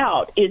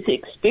about is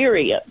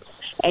experience,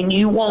 and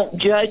you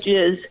want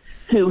judges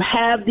who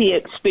have the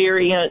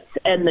experience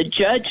and the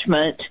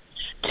judgment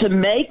to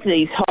make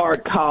these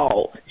hard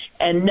calls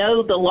and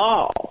know the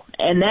law,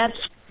 and that's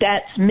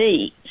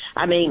me.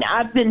 I mean,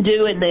 I've been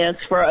doing this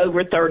for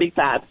over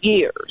 35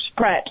 years,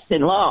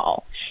 practicing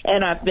law,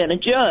 and I've been a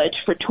judge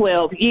for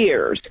 12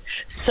 years.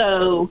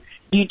 So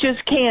you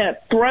just can't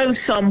throw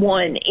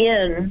someone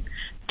in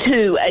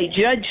to a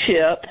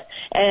judgeship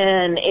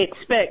and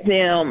expect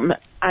them,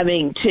 I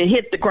mean, to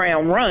hit the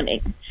ground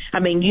running. I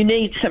mean, you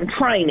need some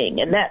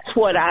training, and that's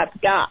what I've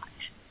got,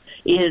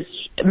 is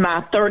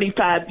my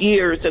 35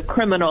 years of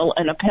criminal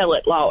and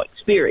appellate law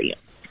experience.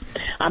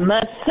 I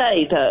must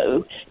say,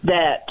 though,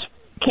 that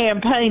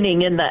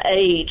campaigning in the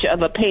age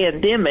of a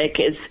pandemic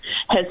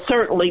has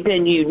certainly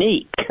been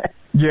unique.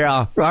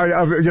 Yeah,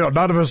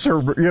 none of us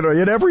are,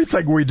 in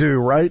everything we do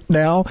right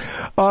now.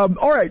 All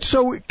right,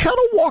 so kind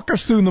of walk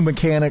us through the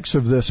mechanics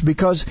of this,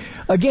 because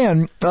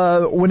again,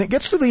 when it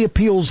gets to the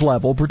appeals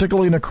level,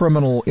 particularly in a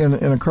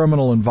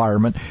criminal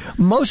environment,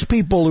 most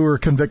people who are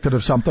convicted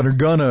of something are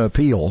gonna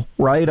appeal,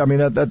 right? I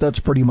mean that's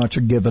pretty much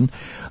a given.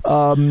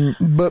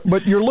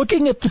 But you're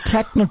looking at the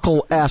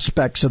technical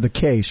aspects of the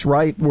case,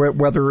 right?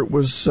 Whether it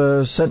was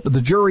sent to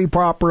the jury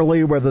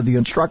properly, whether the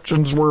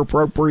instructions were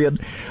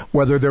appropriate,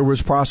 whether there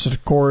was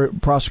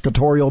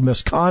prosecutorial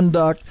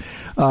misconduct,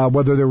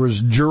 whether there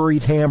was jury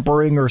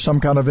tampering or some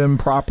kind of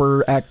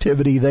improper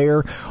activity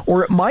there,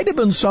 or it might have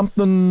been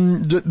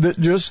something that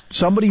just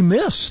somebody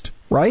missed,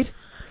 right?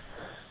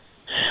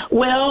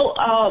 Well,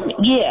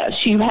 yes,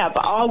 you have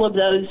all of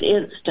those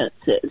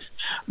instances,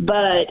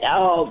 but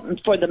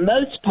for the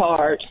most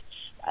part,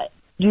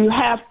 you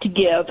have to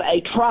give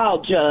a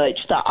trial judge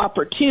the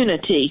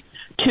opportunity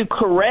to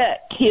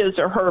correct his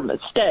or her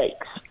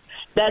mistakes.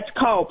 That's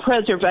called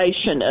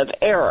preservation of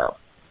error.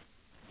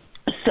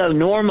 So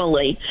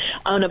normally,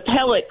 an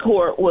appellate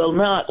court will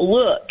not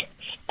look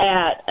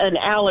at an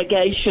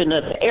allegation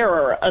of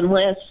error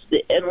unless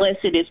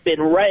it has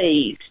been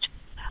raised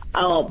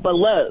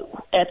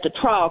below at the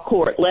trial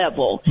court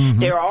level. Mm-hmm.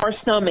 There are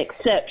some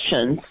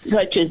exceptions,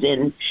 such as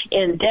in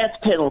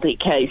death penalty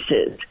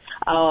cases,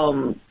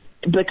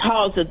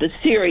 because of the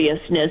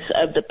seriousness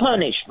of the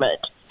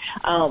punishment.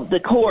 The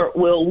court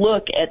will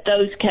look at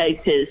those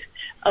cases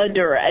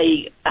under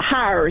a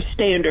higher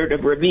standard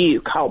of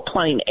review called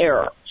plain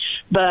error.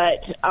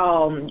 But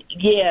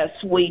yes,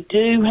 we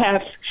do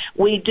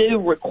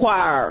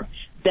require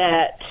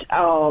that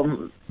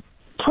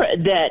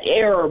that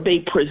error be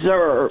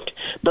preserved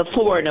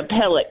before an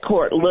appellate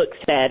court looks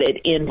at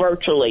it in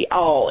virtually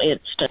all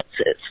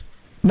instances.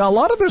 Now, a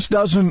lot of this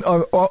doesn't,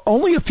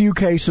 only a few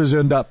cases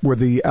end up with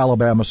the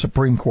Alabama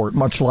Supreme Court,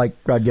 much like,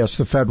 I guess,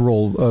 the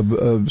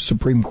federal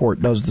Supreme Court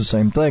does the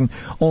same thing,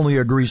 only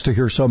agrees to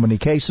hear so many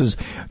cases.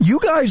 You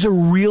guys are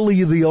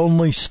really the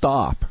only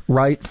stop,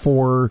 right,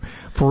 for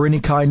any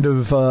kind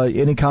of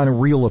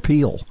real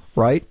appeal,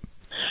 right?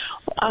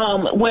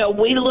 Well,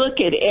 we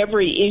look at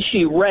every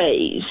issue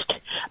raised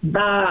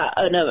by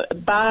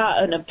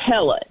an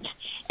appellate.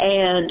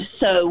 And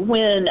so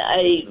when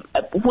a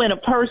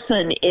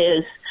person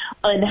is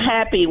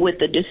unhappy with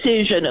the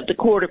decision of the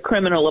Court of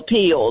Criminal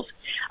Appeals,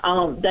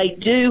 they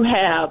do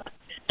have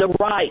the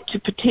right to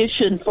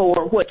petition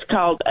for what's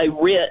called a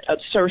writ of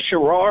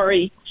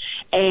certiorari,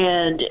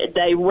 and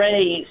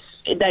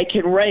they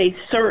can raise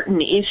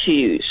certain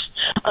issues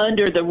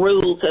under the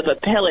rules of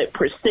appellate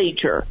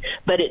procedure,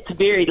 but it's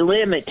very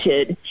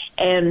limited.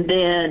 And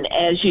then,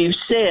 as you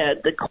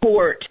said, the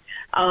court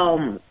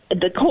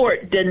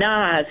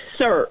denies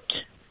cert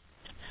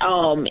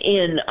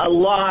in a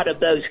lot of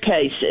those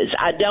cases.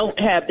 I don't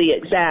have the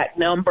exact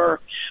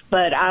number,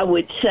 but I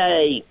would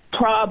say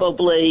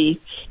probably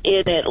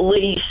in at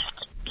least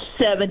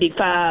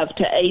 75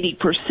 to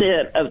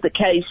 80% of the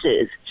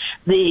cases,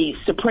 the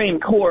Supreme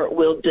Court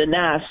will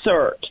deny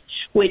cert,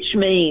 which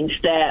means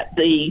that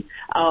the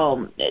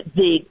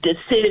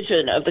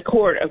decision of the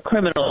Court of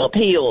Criminal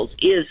Appeals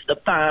is the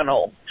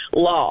final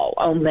law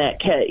on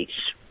that case.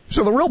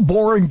 So the real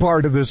boring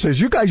part of this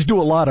is you guys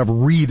do a lot of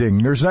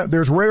reading.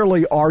 There's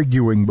rarely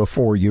arguing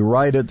before you,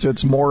 right?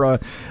 It's more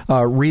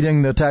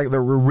reading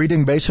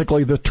reading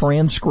basically the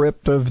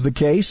transcript of the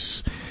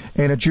case,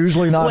 and it's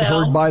usually not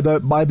heard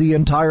by the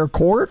entire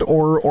court,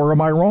 or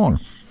am I wrong?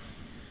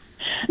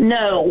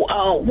 No,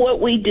 what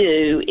we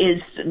do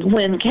is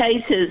when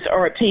cases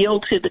are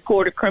appealed to the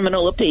Court of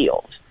Criminal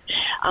Appeals,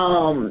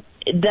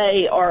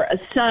 they are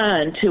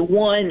assigned to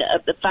one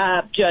of the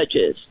 5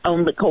 judges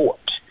on the court.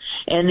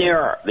 And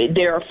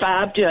there are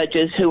 5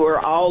 judges who are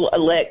all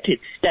elected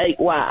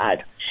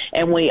statewide,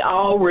 and we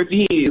all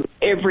review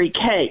every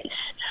case.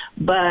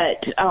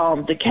 But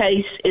the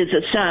case is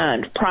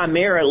assigned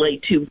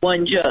primarily to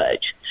one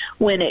judge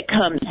when it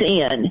comes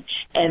in,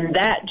 and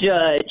that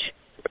judge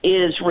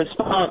is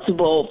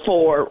responsible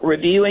for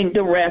reviewing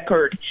the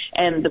record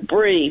and the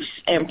briefs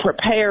and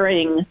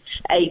preparing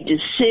a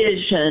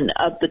decision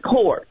of the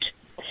court.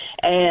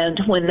 And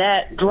when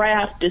that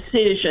draft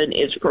decision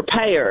is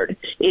prepared,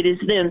 it is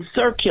then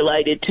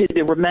circulated to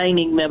the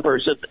remaining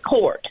members of the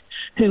court,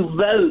 who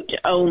vote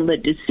on the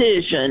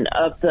decision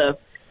of the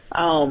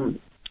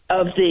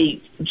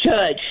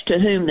judge to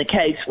whom the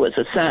case was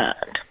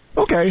assigned.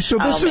 Okay, so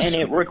this is,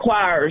 and it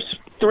requires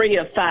 3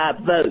 of 5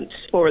 votes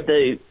for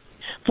the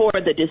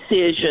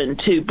decision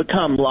to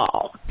become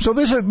law. So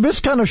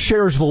this kind of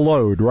shares the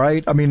load,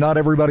 right? I mean, not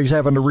everybody's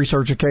having to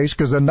research a case,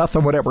 because then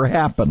nothing would ever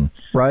happen,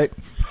 right?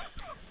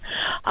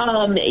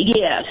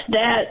 Yes,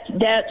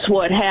 that's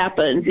what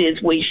happens,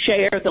 is we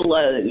share the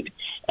load.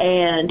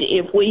 And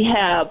if we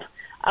have,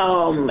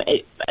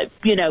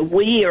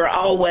 we are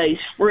always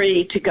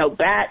free to go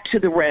back to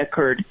the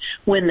record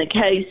when the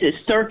case is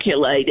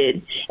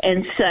circulated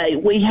and say,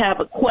 we have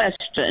a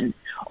question,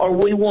 or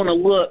we want to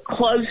look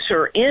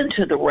closer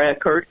into the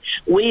record.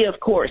 We, of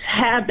course,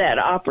 have that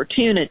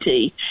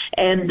opportunity,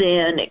 and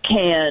then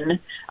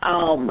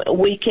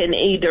we can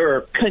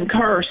either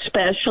concur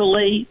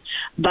specially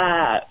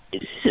by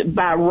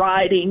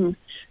writing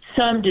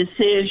some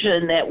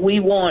decision that we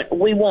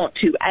want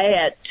to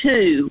add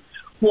to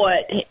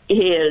what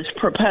is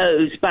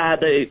proposed by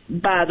the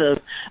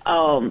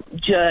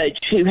judge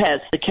who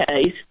has the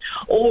case,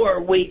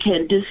 or we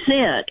can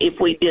dissent if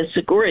we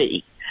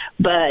disagree.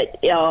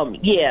 But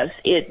yes,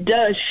 it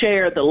does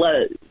share the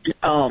load,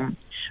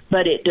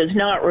 but it does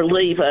not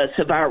relieve us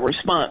of our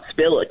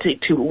responsibility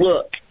to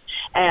look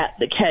at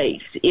the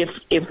case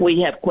if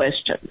we have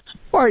questions.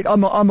 All right,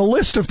 on the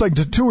list of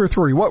things, 2 or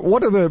 3.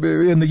 What are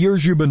in the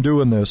years you've been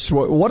doing this?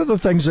 What are the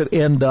things that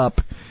end up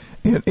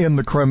in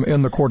the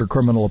Court of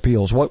Criminal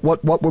Appeals?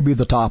 What would be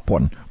the top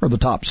one, or the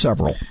top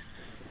several?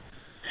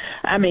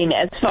 I mean,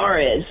 as far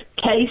as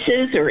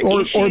cases or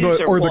issues,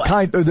 or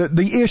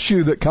the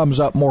issue that comes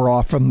up more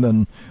often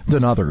than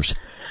others.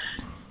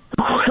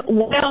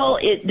 Well,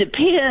 it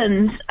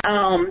depends.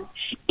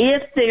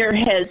 If there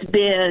has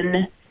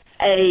been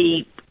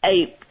a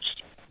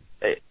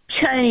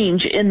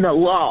change in the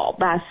law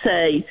by,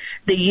 say,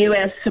 the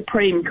U.S.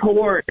 Supreme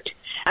Court.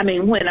 I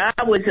mean, when I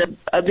was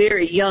a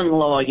very young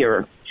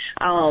lawyer,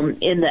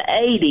 in the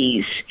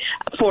 80s,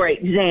 for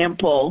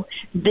example,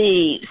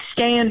 the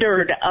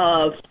standard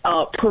of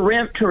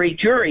peremptory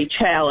jury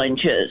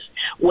challenges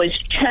was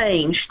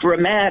changed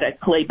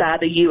dramatically by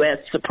the U.S.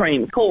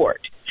 Supreme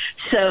Court.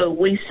 So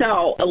we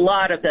saw a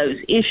lot of those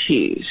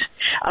issues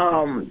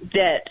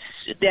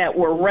that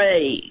were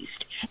raised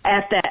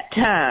at that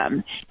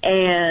time,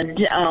 and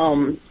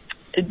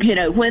when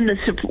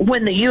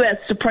the U.S.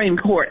 Supreme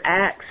Court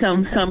acts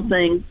on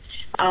something,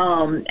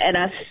 and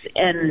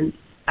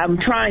I'm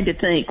trying to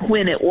think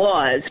when it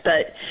was,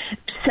 but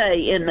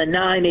say in the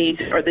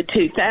 90s or the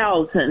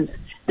 2000s,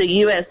 the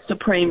U.S.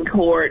 Supreme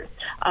Court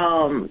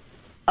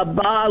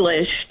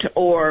abolished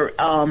or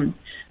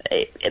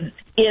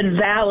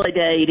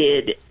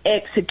invalidated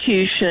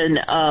execution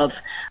of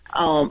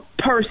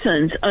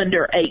persons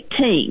under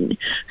 18.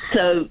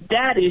 So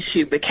that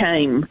issue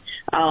became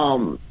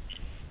an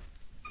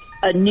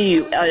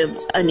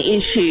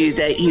issue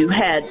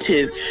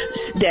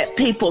that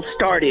people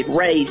started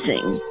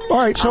raising. All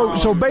right,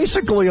 so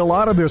basically a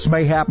lot of this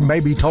may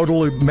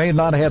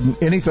not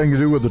have anything to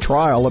do with the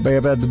trial. It may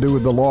have had to do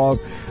with the law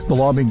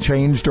being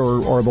changed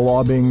or the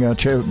law being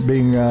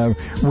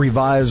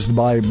revised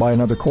by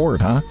another court,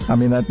 huh? I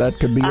mean, that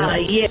could be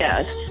it.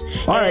 Yes.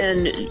 All right.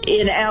 And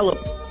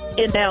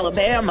in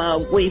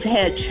Alabama, we've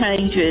had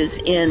changes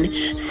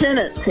in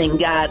sentencing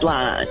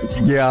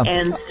guidelines. Yeah.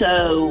 And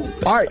so,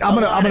 all right,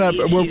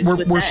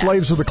 we're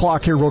slaves of the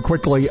clock here real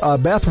quickly.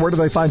 Beth, where do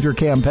they find your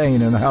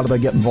campaign and how do they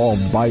get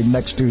involved by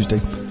next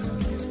Tuesday?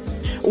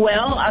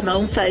 Well, I'm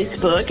on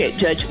Facebook at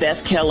Judge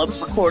Beth Kellum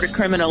for Court of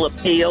Criminal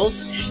Appeals,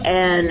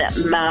 and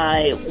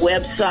my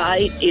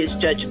website is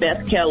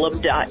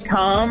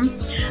judgebethkellum.com.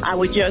 I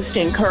would just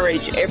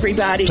encourage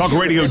everybody. Talk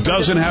radio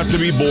doesn't have to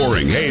be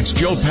boring. Hey, it's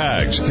Joe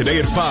Pags. Today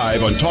at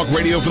 5 on Talk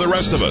Radio for the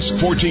rest of us.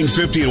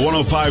 1450 and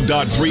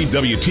 105.3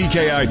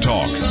 WTKI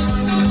Talk.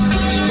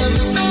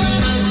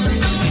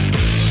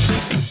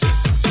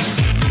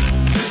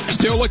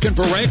 Still looking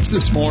for wrecks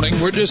this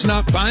morning. We're just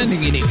not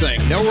finding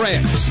anything. No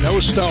wrecks, no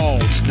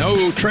stalls,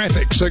 no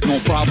traffic signal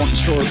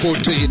problems to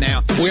report to you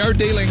now. We are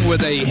dealing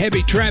with a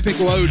heavy traffic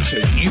load, so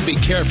you be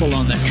careful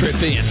on that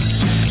trip in.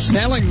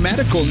 Snelling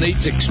Medical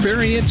needs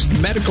experienced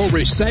medical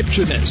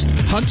receptionist.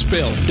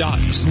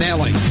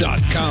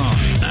 Huntsville.snelling.com.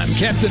 I'm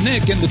Captain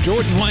Nick in the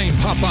Jordan Lane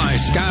Popeye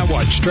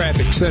Skywatch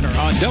Traffic Center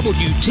on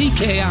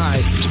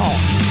WTKI Talk.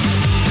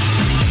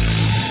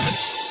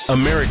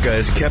 America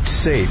is kept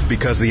safe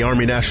because the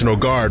Army National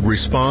Guard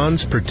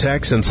responds,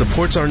 protects, and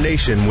supports our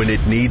nation when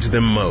it needs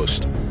them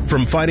most.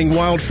 From fighting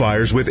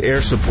wildfires with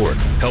air support,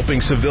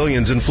 helping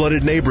civilians in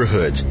flooded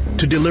neighborhoods,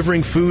 to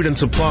delivering food and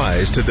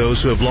supplies to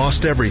those who have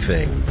lost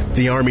everything,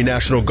 the Army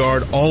National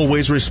Guard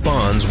always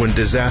responds when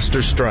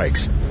disaster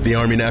strikes. The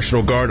Army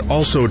National Guard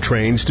also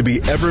trains to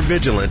be ever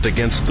vigilant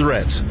against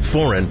threats,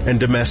 foreign and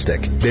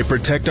domestic. They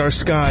protect our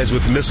skies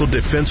with missile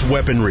defense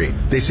weaponry.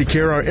 They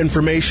secure our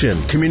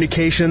information,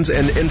 communications,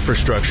 and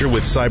infrastructure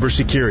with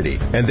cybersecurity.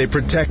 And they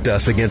protect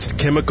us against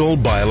chemical,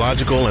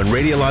 biological, and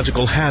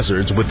radiological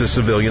hazards with the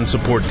civilian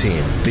support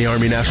team. The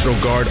Army National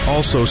Guard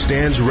also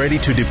stands ready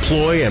to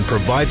deploy and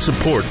provide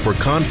support for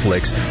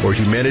conflicts or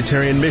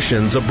humanitarian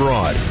missions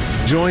abroad.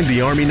 Join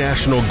the Army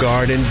National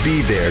Guard and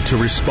be there to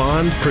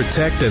respond,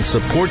 protect, and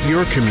support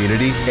your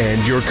community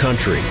and your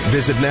country.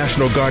 Visit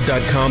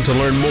NationalGuard.com to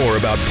learn more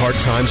about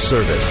part-time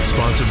service.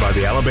 Sponsored by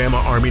the Alabama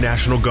Army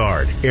National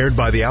Guard. Aired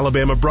by the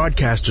Alabama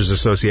Broadcasters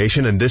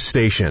Association and this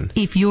station.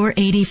 If you're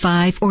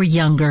 85 or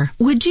younger,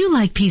 would you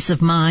like peace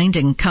of mind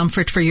and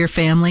comfort for your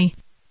family?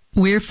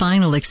 We're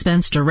Final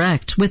Expense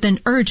Direct with an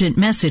urgent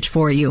message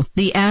for you.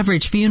 The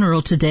average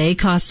funeral today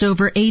costs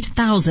over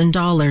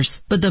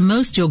 $8,000, but the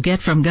most you'll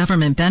get from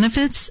government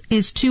benefits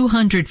is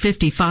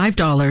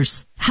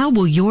 $255. How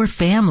will your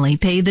family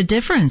pay the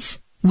difference?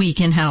 We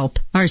can help.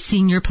 Our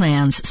senior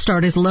plans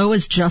start as low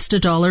as just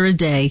 $1 a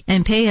day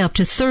and pay up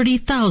to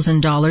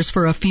 $30,000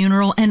 for a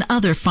funeral and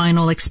other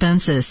final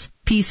expenses.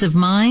 Peace of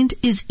mind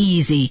is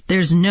easy.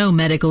 There's no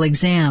medical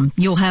exam.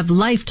 You'll have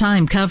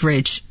lifetime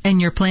coverage,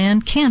 and your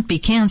plan can't be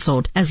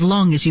canceled as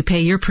long as you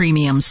pay your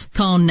premiums.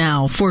 Call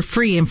now for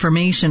free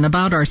information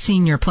about our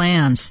senior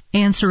plans.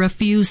 Answer a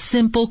few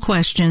simple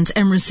questions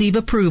and receive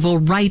approval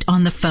right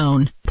on the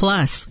phone.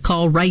 Plus,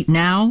 call right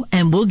now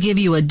and we'll give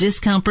you a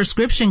discount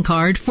prescription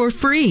card for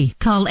free.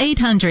 Call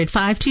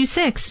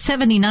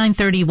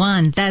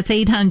 800-526-7931. That's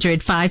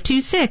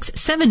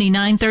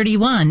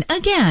 800-526-7931.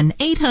 Again,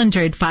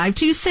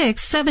 800-526-7931.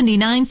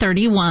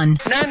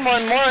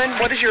 911,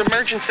 what is your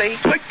emergency?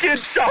 My kid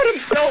shot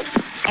himself.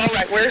 All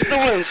right, where's the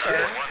wound,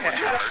 sir?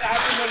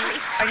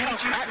 I need you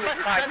to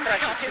apply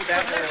pressure to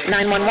that area.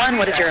 911,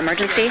 what is your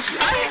emergency?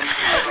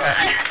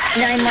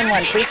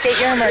 911, please state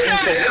your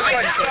emergency.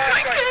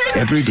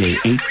 Every day,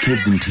 8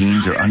 kids and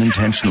teens are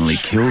unintentionally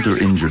killed or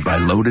injured by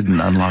loaded and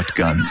unlocked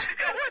guns.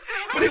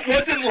 But it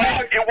wasn't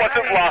locked. It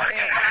wasn't locked.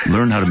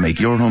 Learn how to make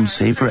your home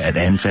safer at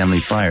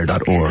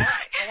endfamilyfire.org.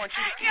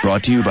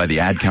 Brought to you by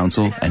the Ad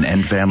Council and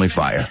End Family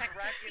Fire.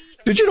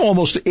 Did you know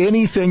almost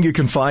anything you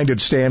can find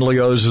at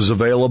Stanley's is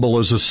available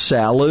as a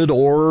salad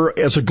or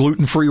as a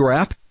gluten-free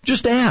wrap?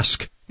 Just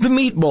ask. The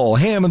meatball,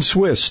 ham and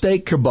Swiss,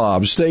 steak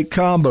kebab, steak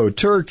combo,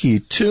 turkey,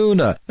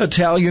 tuna,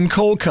 Italian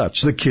cold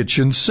cuts, the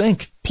kitchen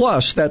sink.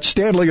 Plus, that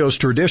Stanley's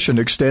tradition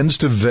extends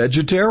to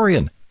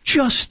vegetarian.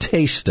 Just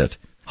taste it.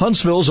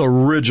 Huntsville's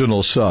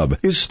original sub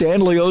is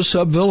Stanley's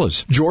Sub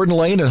Villas, Jordan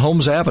Lane and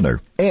Holmes Avenue,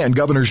 and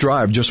Governor's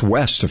Drive just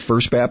west of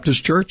First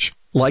Baptist Church.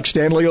 Like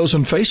Stanley's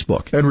on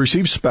Facebook and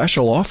receive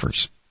special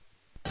offers.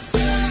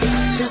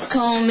 Just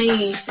call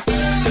me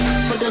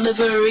for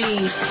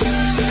delivery.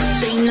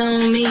 They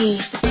know me.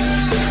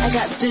 I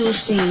got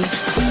sushi.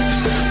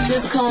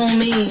 Just call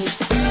me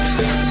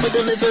for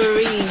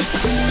delivery.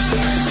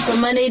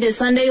 From Monday to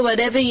Sunday,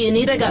 whatever you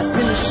need, I got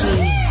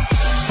sushi.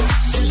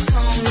 Just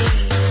call me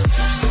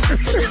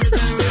for delivery.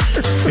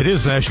 It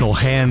is National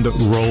Hand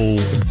Roll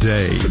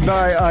Day. No,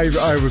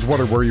 I was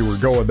wondering where you were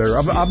going there.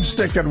 I'm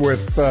sticking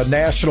with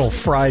National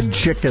Fried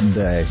Chicken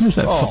Day. There's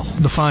that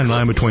the fine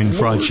line between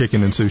fried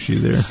chicken and sushi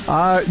there.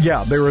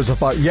 Yeah, there is a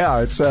fine.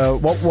 Yeah, it's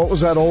what was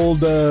that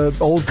old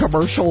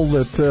commercial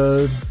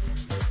that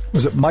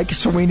was it Mike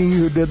Sweeney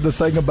who did the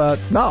thing about?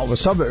 No, it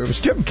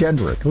was Jim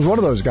Kendrick. It was one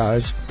of those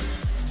guys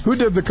who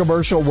did the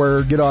commercial where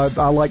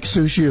I like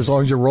sushi as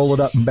long as you roll it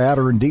up in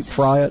batter and deep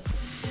fry it.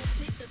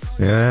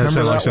 Yeah, that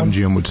sounds like something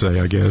Jim would say,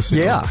 I guess.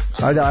 Yeah,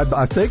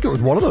 I think it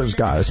was one of those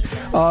guys.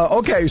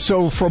 Okay,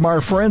 so from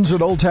our friends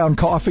at Old Town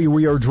Coffee,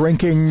 we are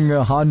drinking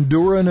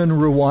Honduran and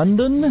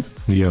Rwandan.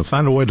 Yeah,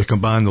 find a way to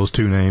combine those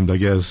two names, I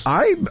guess.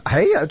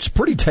 Hey, it's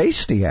pretty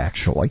tasty,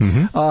 actually.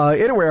 Mm-hmm.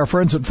 Anyway, our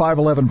friends at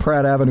 511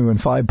 Pratt Avenue in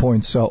 5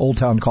 Points, Old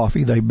Town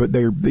Coffee, they're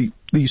the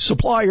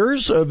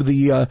suppliers of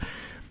the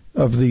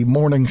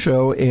morning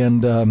show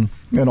and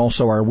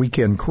also our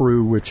weekend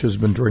crew, which has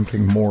been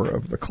drinking more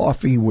of the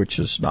coffee, which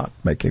is not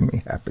making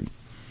me happy.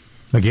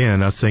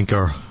 Again, I think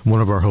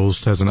one of our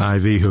hosts has an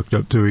IV hooked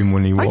up to him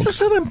when he walks.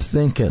 That's what I'm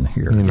thinking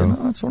here. You know,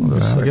 that's one of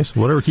those things. I guess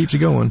whatever keeps you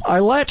going. I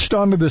latched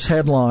onto this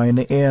headline,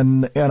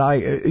 and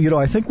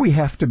I think we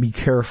have to be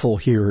careful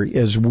here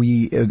as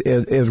we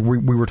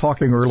were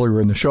talking earlier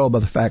in the show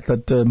about the fact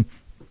that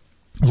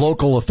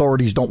local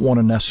authorities don't want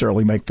to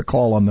necessarily make the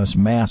call on this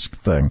mask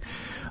thing.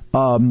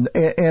 And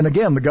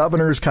again, the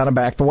governor's kind of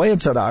backed away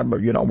and said,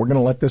 we're going to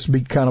let this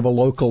be kind of a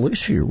local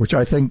issue, which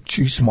I think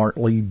she's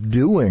smartly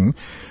doing.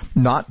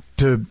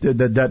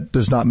 That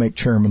does not make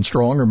Chairman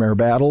Strong or Mayor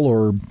Battle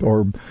or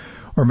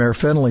Mayor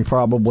Finley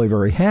probably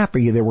very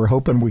happy. They were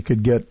hoping we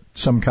could get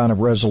some kind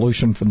of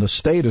resolution from the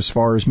state as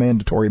far as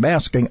mandatory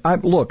masking.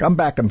 I'm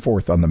back and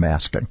forth on the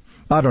masking.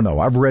 I don't know.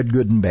 I've read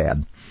good and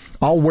bad.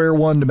 I'll wear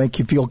one to make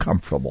you feel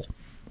comfortable.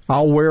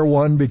 I'll wear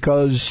one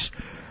because,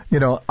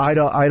 I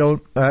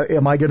don't,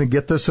 am I going to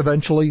get this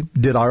eventually?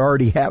 Did I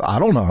already have? I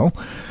don't know.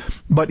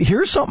 But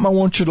here's something I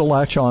want you to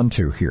latch on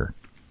to here.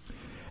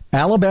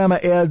 Alabama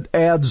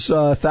adds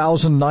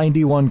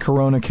 1,091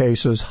 corona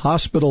cases.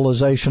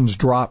 Hospitalizations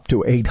drop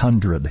to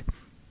 800.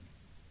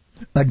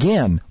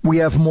 Again, we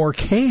have more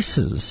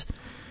cases,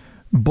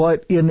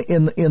 but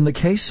in the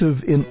case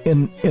of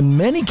in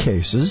many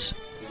cases,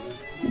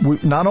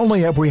 not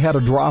only have we had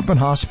a drop in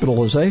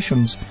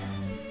hospitalizations,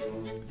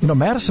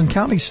 Madison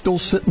County's still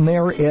sitting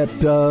there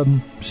at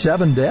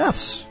 7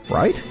 deaths,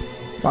 right?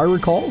 If I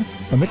recall.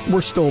 I think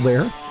we're still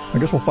there. I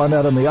guess we'll find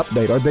out in the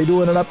update. Are they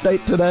doing an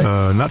update today?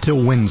 Not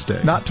till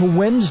Wednesday. Not till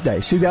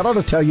Wednesday. See, that ought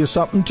to tell you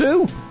something,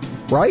 too,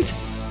 right?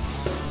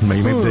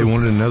 Maybe they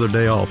wanted another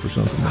day off or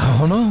something. I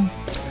don't know.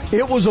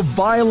 It was a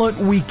violent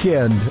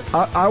weekend.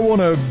 I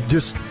want to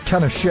just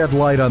kind of shed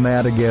light on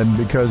that again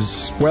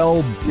because,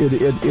 well,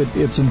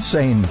 it's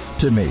insane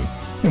to me.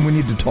 And we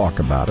need to talk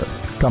about it.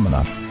 Coming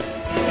up.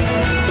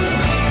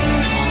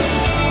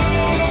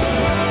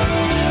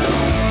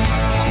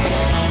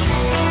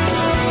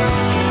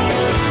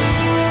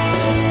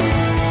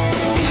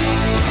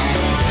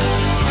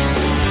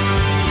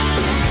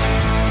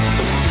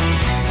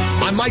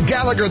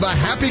 Gallagher, the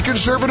happy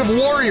conservative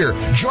warrior.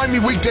 Join me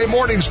weekday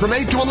mornings from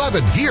 8 to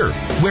 11 here,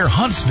 where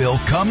Huntsville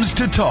comes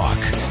to talk.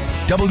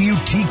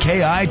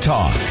 WTKI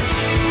Talk.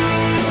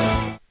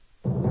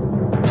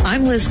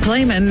 I'm Liz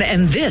Clayman,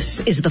 and this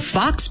is the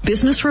Fox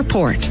Business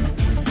Report.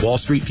 Wall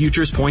Street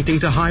futures pointing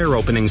to higher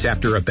openings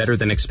after a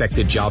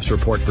better-than-expected jobs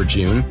report for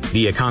June.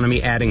 The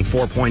economy adding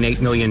 4.8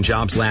 million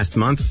jobs last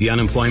month. The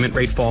unemployment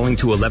rate falling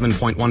to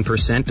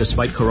 11.1%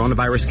 despite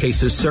coronavirus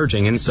cases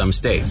surging in some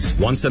states.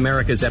 Once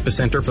America's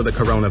epicenter for the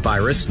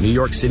coronavirus, New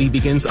York City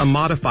begins a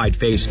modified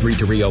Phase 3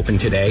 to reopen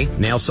today.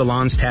 Nail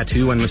salons,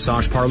 tattoo, and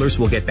massage parlors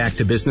will get back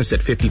to business at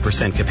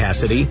 50%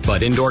 capacity,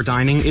 but indoor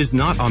dining is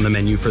not on the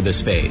menu for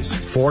this phase.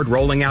 Ford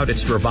rolling out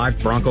its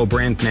revived Bronco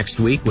brand next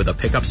week with a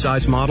pickup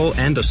size model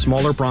and a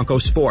smaller Bronco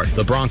Sport.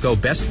 The Bronco,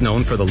 best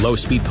known for the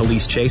low-speed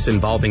police chase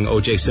involving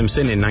O.J.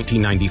 Simpson in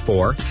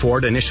 1994.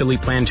 Ford initially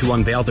planned to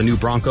unveil the new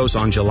Broncos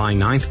on July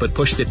 9th, but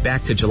pushed it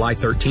back to July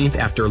 13th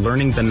after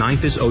learning the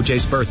 9th is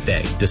O.J.'s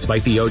birthday.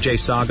 Despite the O.J.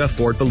 saga,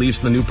 Ford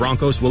believes the new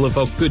Broncos will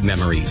evoke good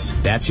memories.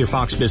 That's your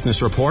Fox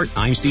Business Report.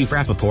 I'm Steve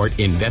Rappaport,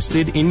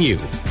 invested in you.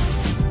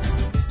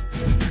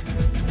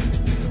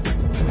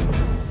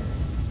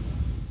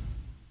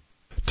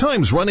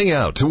 Time's running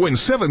out to win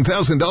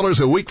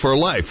 $7,000 a week for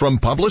life from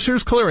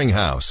Publishers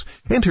Clearinghouse.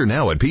 Enter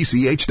now at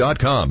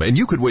PCH.com and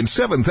you could win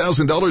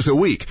 $7,000 a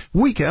week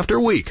after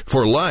week,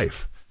 for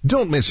life.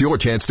 Don't miss your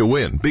chance to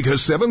win,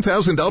 because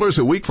 $7,000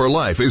 a week for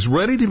life is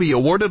ready to be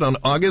awarded on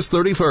August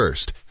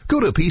 31st.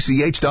 Go to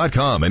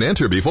PCH.com and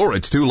enter before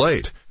it's too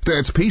late.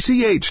 That's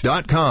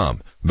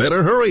PCH.com.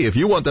 Better hurry if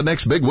you want the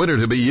next big winner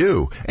to be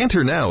you.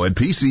 Enter now at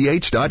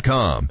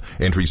PCH.com.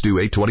 Entries due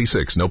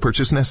 8/26. No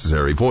purchase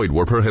necessary. Void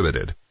where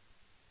prohibited.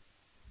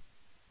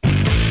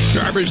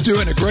 Drivers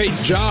doing a great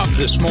job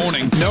this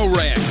morning. No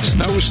wrecks,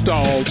 no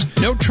stalls,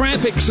 no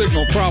traffic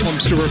signal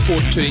problems to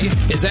report to you.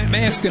 Is that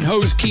mask and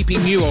hose keeping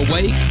you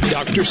awake?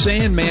 Dr.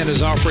 Sandman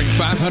is offering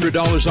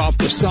 $500 off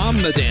the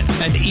Somnodent,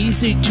 an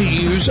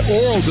easy-to-use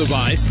oral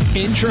device,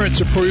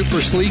 insurance approved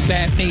for sleep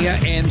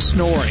apnea and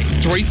snoring.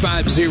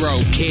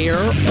 350-CARE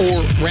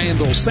or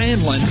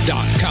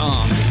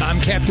RandallSandlin.com. I'm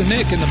Captain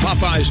Nick in the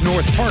Popeyes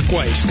North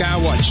Parkway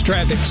Skywatch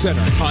Traffic Center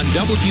on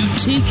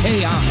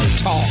WTKI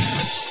Talk.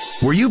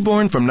 Were you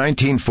born from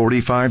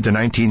 1945 to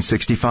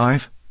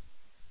 1965?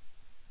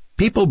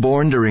 People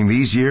born during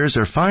these years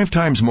are 5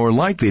 times more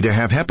likely to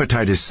have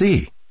hepatitis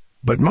C,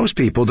 but most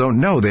people don't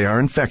know they are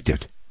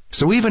infected.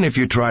 So even if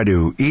you try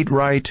to eat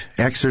right,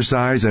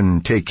 exercise,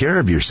 and take care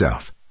of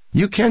yourself,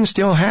 you can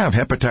still have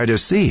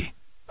hepatitis C,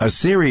 a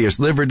serious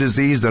liver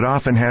disease that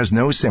often has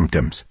no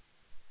symptoms.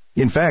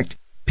 In fact,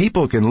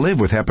 people can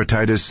live with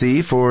hepatitis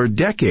C for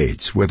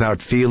decades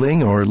without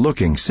feeling or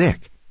looking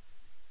sick.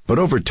 But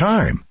over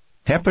time,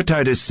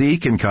 hepatitis C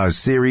can cause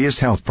serious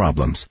health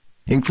problems,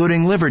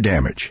 including liver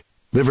damage,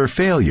 liver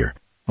failure,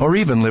 or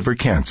even liver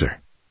cancer.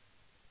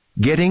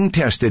 Getting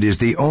tested is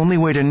the only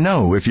way to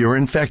know if you're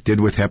infected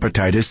with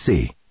hepatitis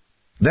C.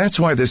 That's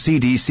why the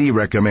CDC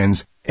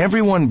recommends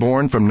everyone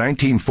born from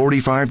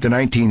 1945 to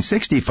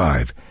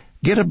 1965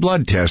 get a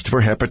blood test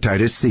for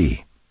hepatitis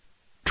C.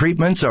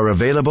 Treatments are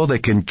available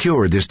that can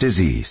cure this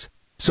disease,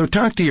 so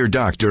talk to your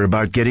doctor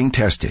about getting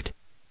tested.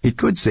 It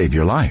could save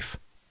your life.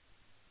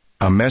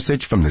 A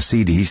message from the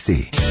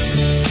CDC.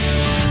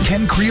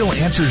 Ken Creel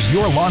answers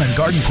your lawn and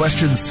garden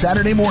questions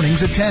Saturday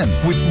mornings at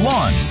 10 with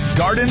Lawns,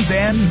 Gardens,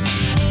 and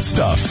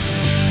Stuff.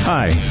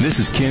 Hi, this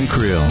is Ken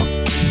Creel.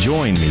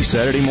 Join me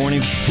Saturday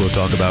mornings. We'll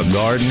talk about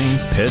gardening,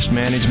 pest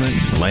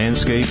management,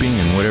 landscaping,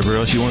 and whatever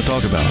else you want to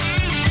talk about.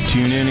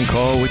 Tune in and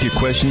call with your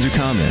questions or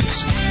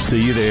comments.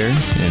 See you there,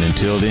 and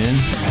until then,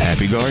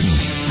 happy gardening.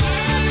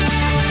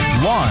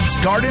 Lawns,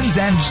 Gardens,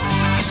 and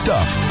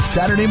Stuff,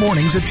 Saturday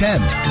mornings at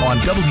 10 on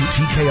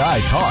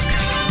WTKI Talk.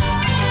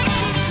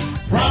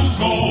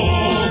 Bronco,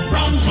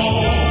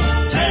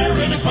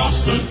 tearing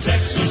across the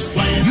Texas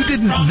plain. You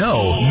didn't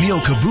know Neil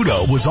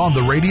Cavuto was on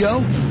the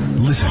radio?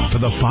 Listen for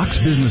the Fox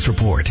Business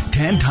Report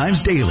 10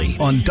 times daily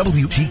on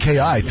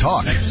WTKI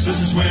Talk. Texas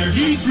is where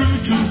he grew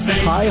to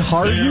fame. Ty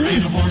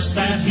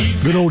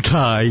Harden? Good old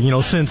Ty. You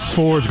know, since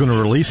Ford's going to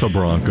release a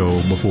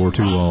Bronco before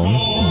too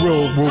long.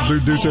 We'll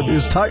do some.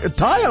 Is Ty,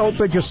 I don't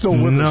think is still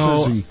with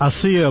us, is he? I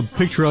see a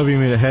picture of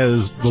him that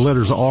has the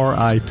letters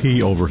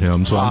RIP over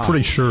him, so I'm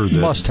pretty sure that...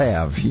 Must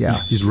have,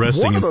 yeah. He's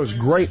resting. One of those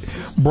great...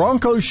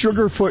 Bronco,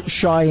 Sugarfoot,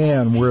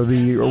 Cheyenne were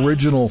the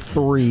original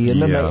 3,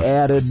 and then they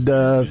added...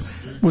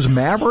 was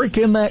Maverick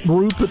in that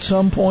group at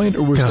some point,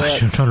 or was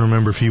that... I'm trying to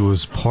remember if he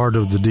was part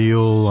of the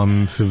deal,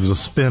 if it was a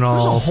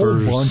spin-off.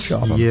 There's a whole bunch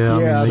of them.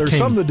 Yeah, there's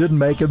some that didn't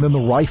make it, and then the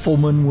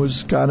Rifleman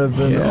was kind of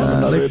on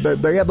another...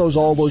 They had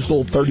all those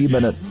little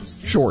 30-minute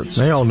shorts.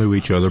 They all knew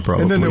each other,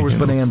 probably. And then there was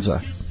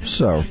Bonanza.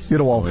 So,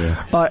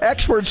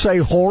 experts say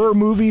horror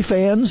movie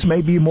fans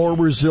may be more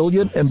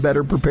resilient and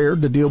better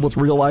prepared to deal with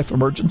real-life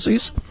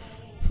emergencies.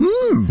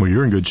 Well,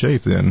 you're in good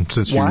shape then,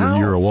 since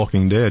you're a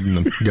Walking Dead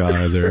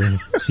guy there.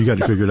 You got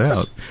to figure it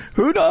out.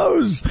 Who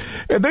knows?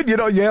 And then, you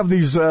have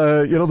these,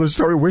 the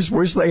story,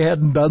 wish they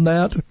hadn't done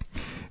that.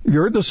 You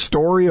heard the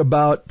story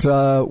about,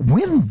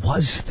 when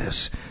was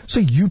this? It's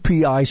a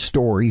UPI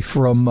story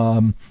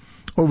from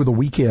over the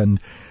weekend.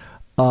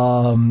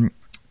 A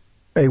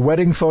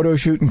wedding photo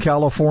shoot in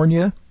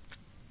California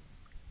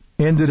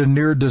ended in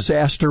near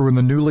disaster when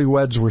the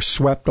newlyweds were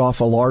swept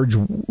off a large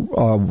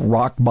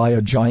rock by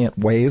a giant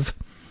wave.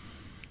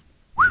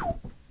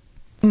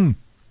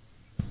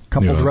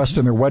 Couple dressed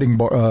in their wedding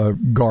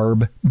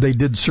garb. They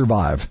did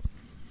survive.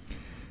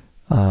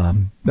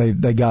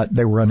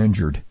 They were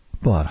uninjured.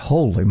 But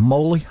holy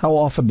moly, how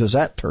often does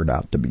that turn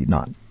out to be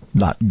not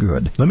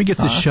good? Let me get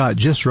this shot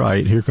just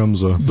right. Here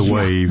comes the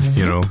wave,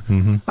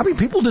 Mm-hmm. I mean,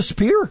 people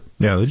disappear.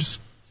 Yeah, they just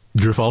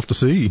drift off to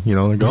sea.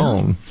 They're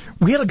gone.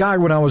 We had a guy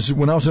when I was in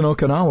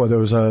Okinawa. There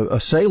was a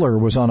sailor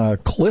was on a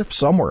cliff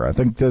somewhere. I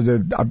think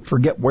I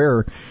forget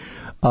where,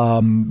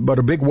 but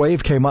a big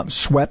wave came up, and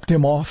swept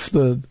him off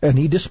and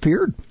he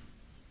disappeared.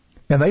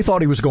 And they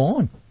thought he was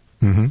gone.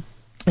 Mm-hmm.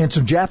 And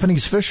some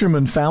Japanese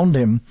fishermen found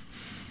him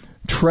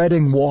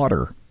treading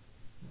water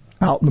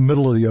out in the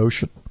middle of the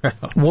ocean.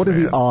 What are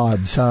the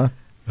odds, huh?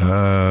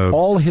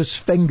 All his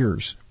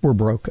fingers were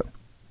broken.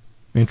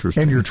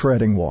 Interesting. And you're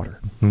treading water.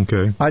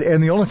 Okay.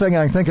 And the only thing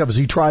I can think of is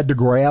he tried to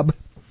grab.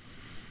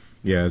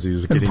 Yeah, as he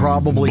was getting and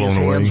probably blown his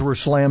away. hands were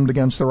slammed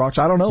against the rocks.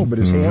 I don't know, but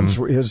his hands,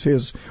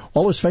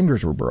 all his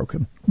fingers were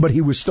broken. But he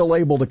was still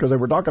able to, because they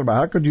were talking about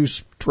how could you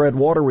tread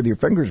water with your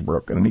fingers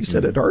broken, and he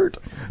said it hurt,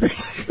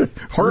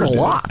 hurt a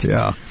lot.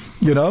 Yeah.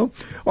 All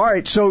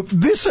right. So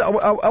this, I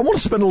want to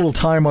spend a little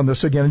time on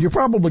this again, and you're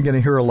probably going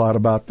to hear a lot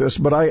about this.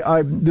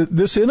 But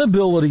this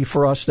inability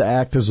for us to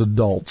act as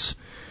adults.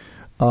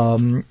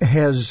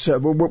 Has a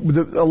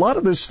lot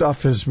of this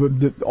stuff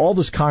all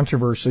this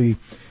controversy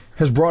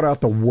has brought out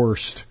the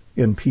worst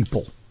in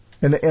people,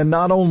 and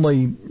not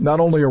only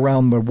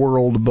around the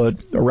world but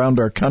around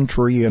our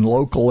country and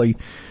locally.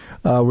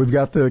 We've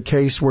got the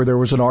case where there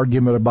was an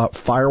argument about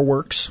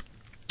fireworks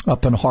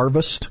up in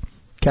Harvest,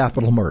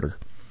 capital murder.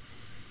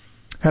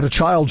 Had a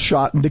child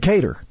shot in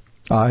Decatur.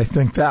 I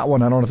think that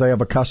one. I don't know if they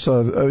have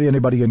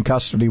anybody in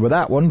custody with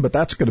that one, but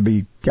that's going to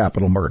be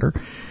capital murder.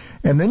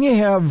 And then you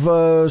have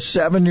a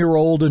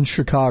 7-year-old in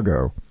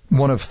Chicago,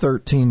 one of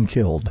 13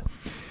 killed.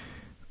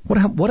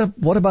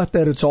 What about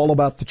that? It's all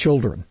about the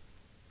children.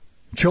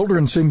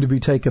 Children seem to be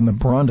taking the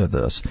brunt of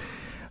this.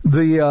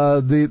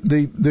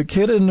 The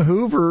kid in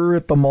Hoover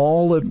at the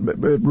mall at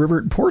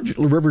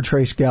River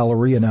Trace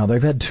Galleria now,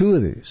 they've had 2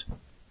 of these.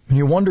 And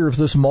you wonder if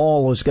this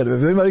mall is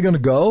anybody going to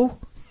go?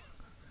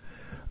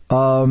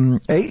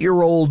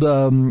 8-year-old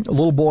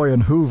little boy in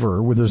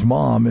Hoover with his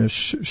mom is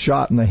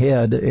shot in the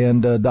head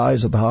and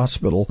dies at the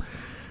hospital.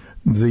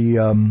 The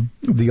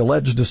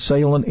alleged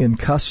assailant in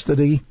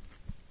custody.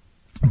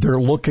 They're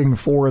looking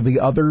for the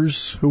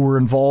others who were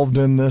involved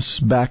in this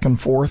back and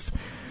forth.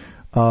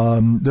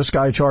 This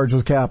guy charged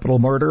with capital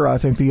murder. I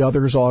think the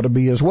others ought to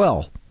be as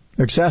well.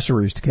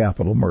 Accessories to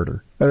capital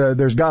murder.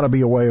 There's got to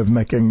be a way of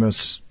making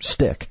this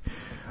stick.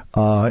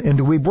 And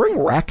do we bring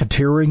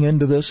racketeering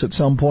into this at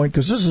some point?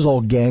 Because this is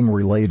all gang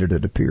related,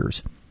 it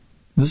appears.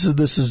 This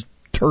is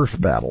turf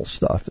battle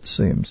stuff, it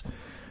seems.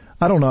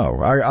 I don't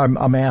know.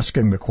 I'm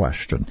asking the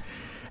question.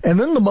 And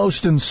then the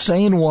most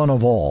insane one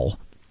of all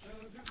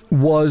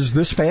was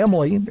this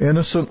family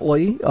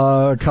innocently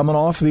coming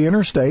off the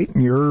interstate.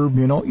 And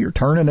you're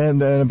turning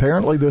in, and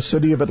apparently the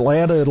city of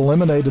Atlanta had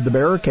eliminated the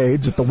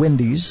barricades at the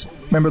Wendy's.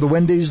 Remember the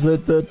Wendy's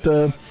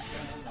that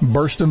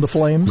burst into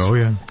flames? Oh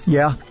yeah.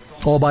 Yeah.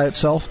 All by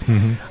itself.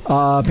 Mm-hmm.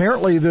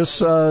 Apparently,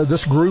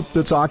 this group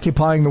that's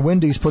occupying the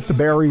Wendy's put the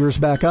barriers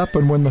back up,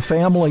 and when the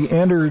family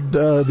entered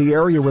the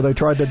area where they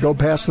tried to go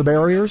past the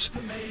barriers,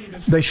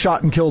 they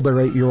shot and killed their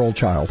 8-year-old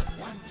child.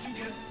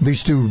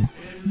 These two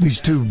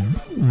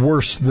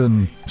worse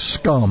than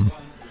scum.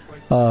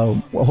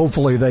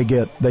 Hopefully, they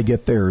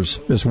get theirs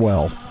as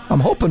well. I'm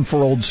hoping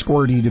for old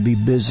Squirty to be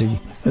busy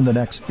in the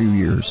next few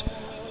years.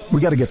 We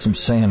got to get some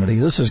sanity.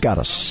 This has got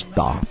to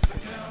stop.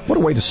 What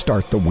a way to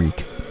start the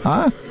week,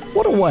 huh?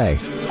 What a way.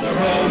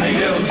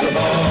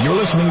 You're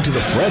listening to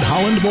the Fred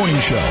Holland Morning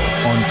Show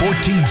on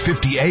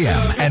 1450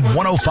 AM and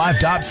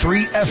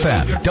 105.3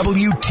 FM,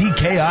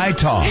 WTKI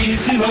Talk.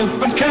 Easy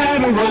rope and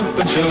cattle rope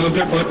and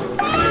sugarfoot.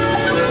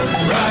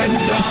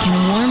 It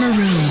can warm a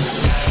room.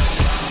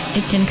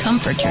 It can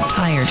comfort your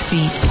tired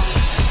feet.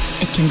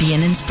 It can be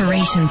an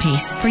inspiration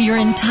piece for your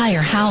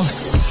entire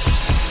house.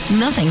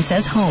 Nothing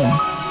says home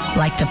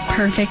like the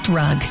perfect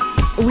rug.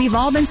 We've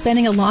all been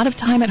spending a lot of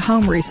time at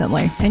home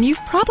recently, and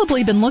you've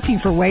probably been looking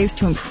for ways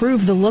to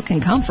improve the look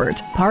and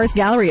comfort. Parr's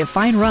Gallery of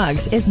Fine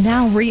Rugs is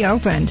now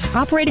reopened.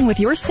 Operating with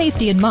your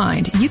safety in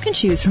mind, you can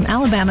choose from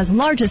Alabama's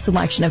largest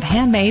selection of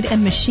handmade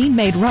and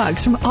machine-made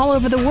rugs from all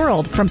over the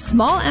world, from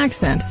small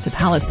accent to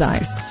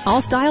palace-sized.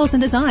 All styles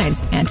and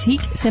designs,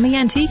 antique,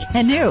 semi-antique,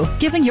 and new,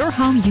 giving your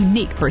home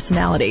unique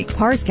personality.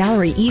 Parr's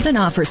Gallery even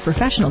offers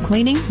professional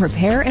cleaning,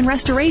 repair, and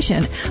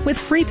restoration with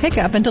free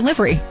pickup and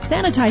delivery,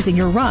 sanitizing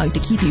your rug to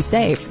keep you safe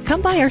safe.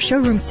 Come by our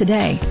showrooms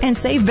today and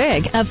save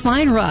big. A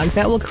fine rug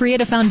that will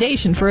create a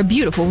foundation for a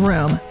beautiful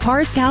room.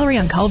 Pars Gallery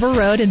on Culver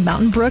Road in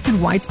Mountain Brook and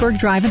Whitesburg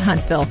Drive in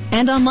Huntsville.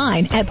 And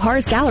online at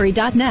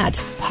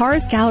parsgallery.net.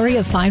 Pars Gallery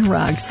of Fine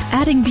Rugs,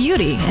 adding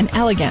beauty and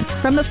elegance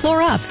from the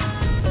floor up.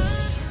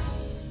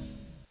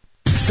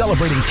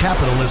 Celebrating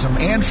capitalism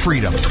and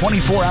freedom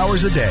 24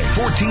 hours a day,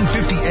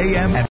 1450 AM and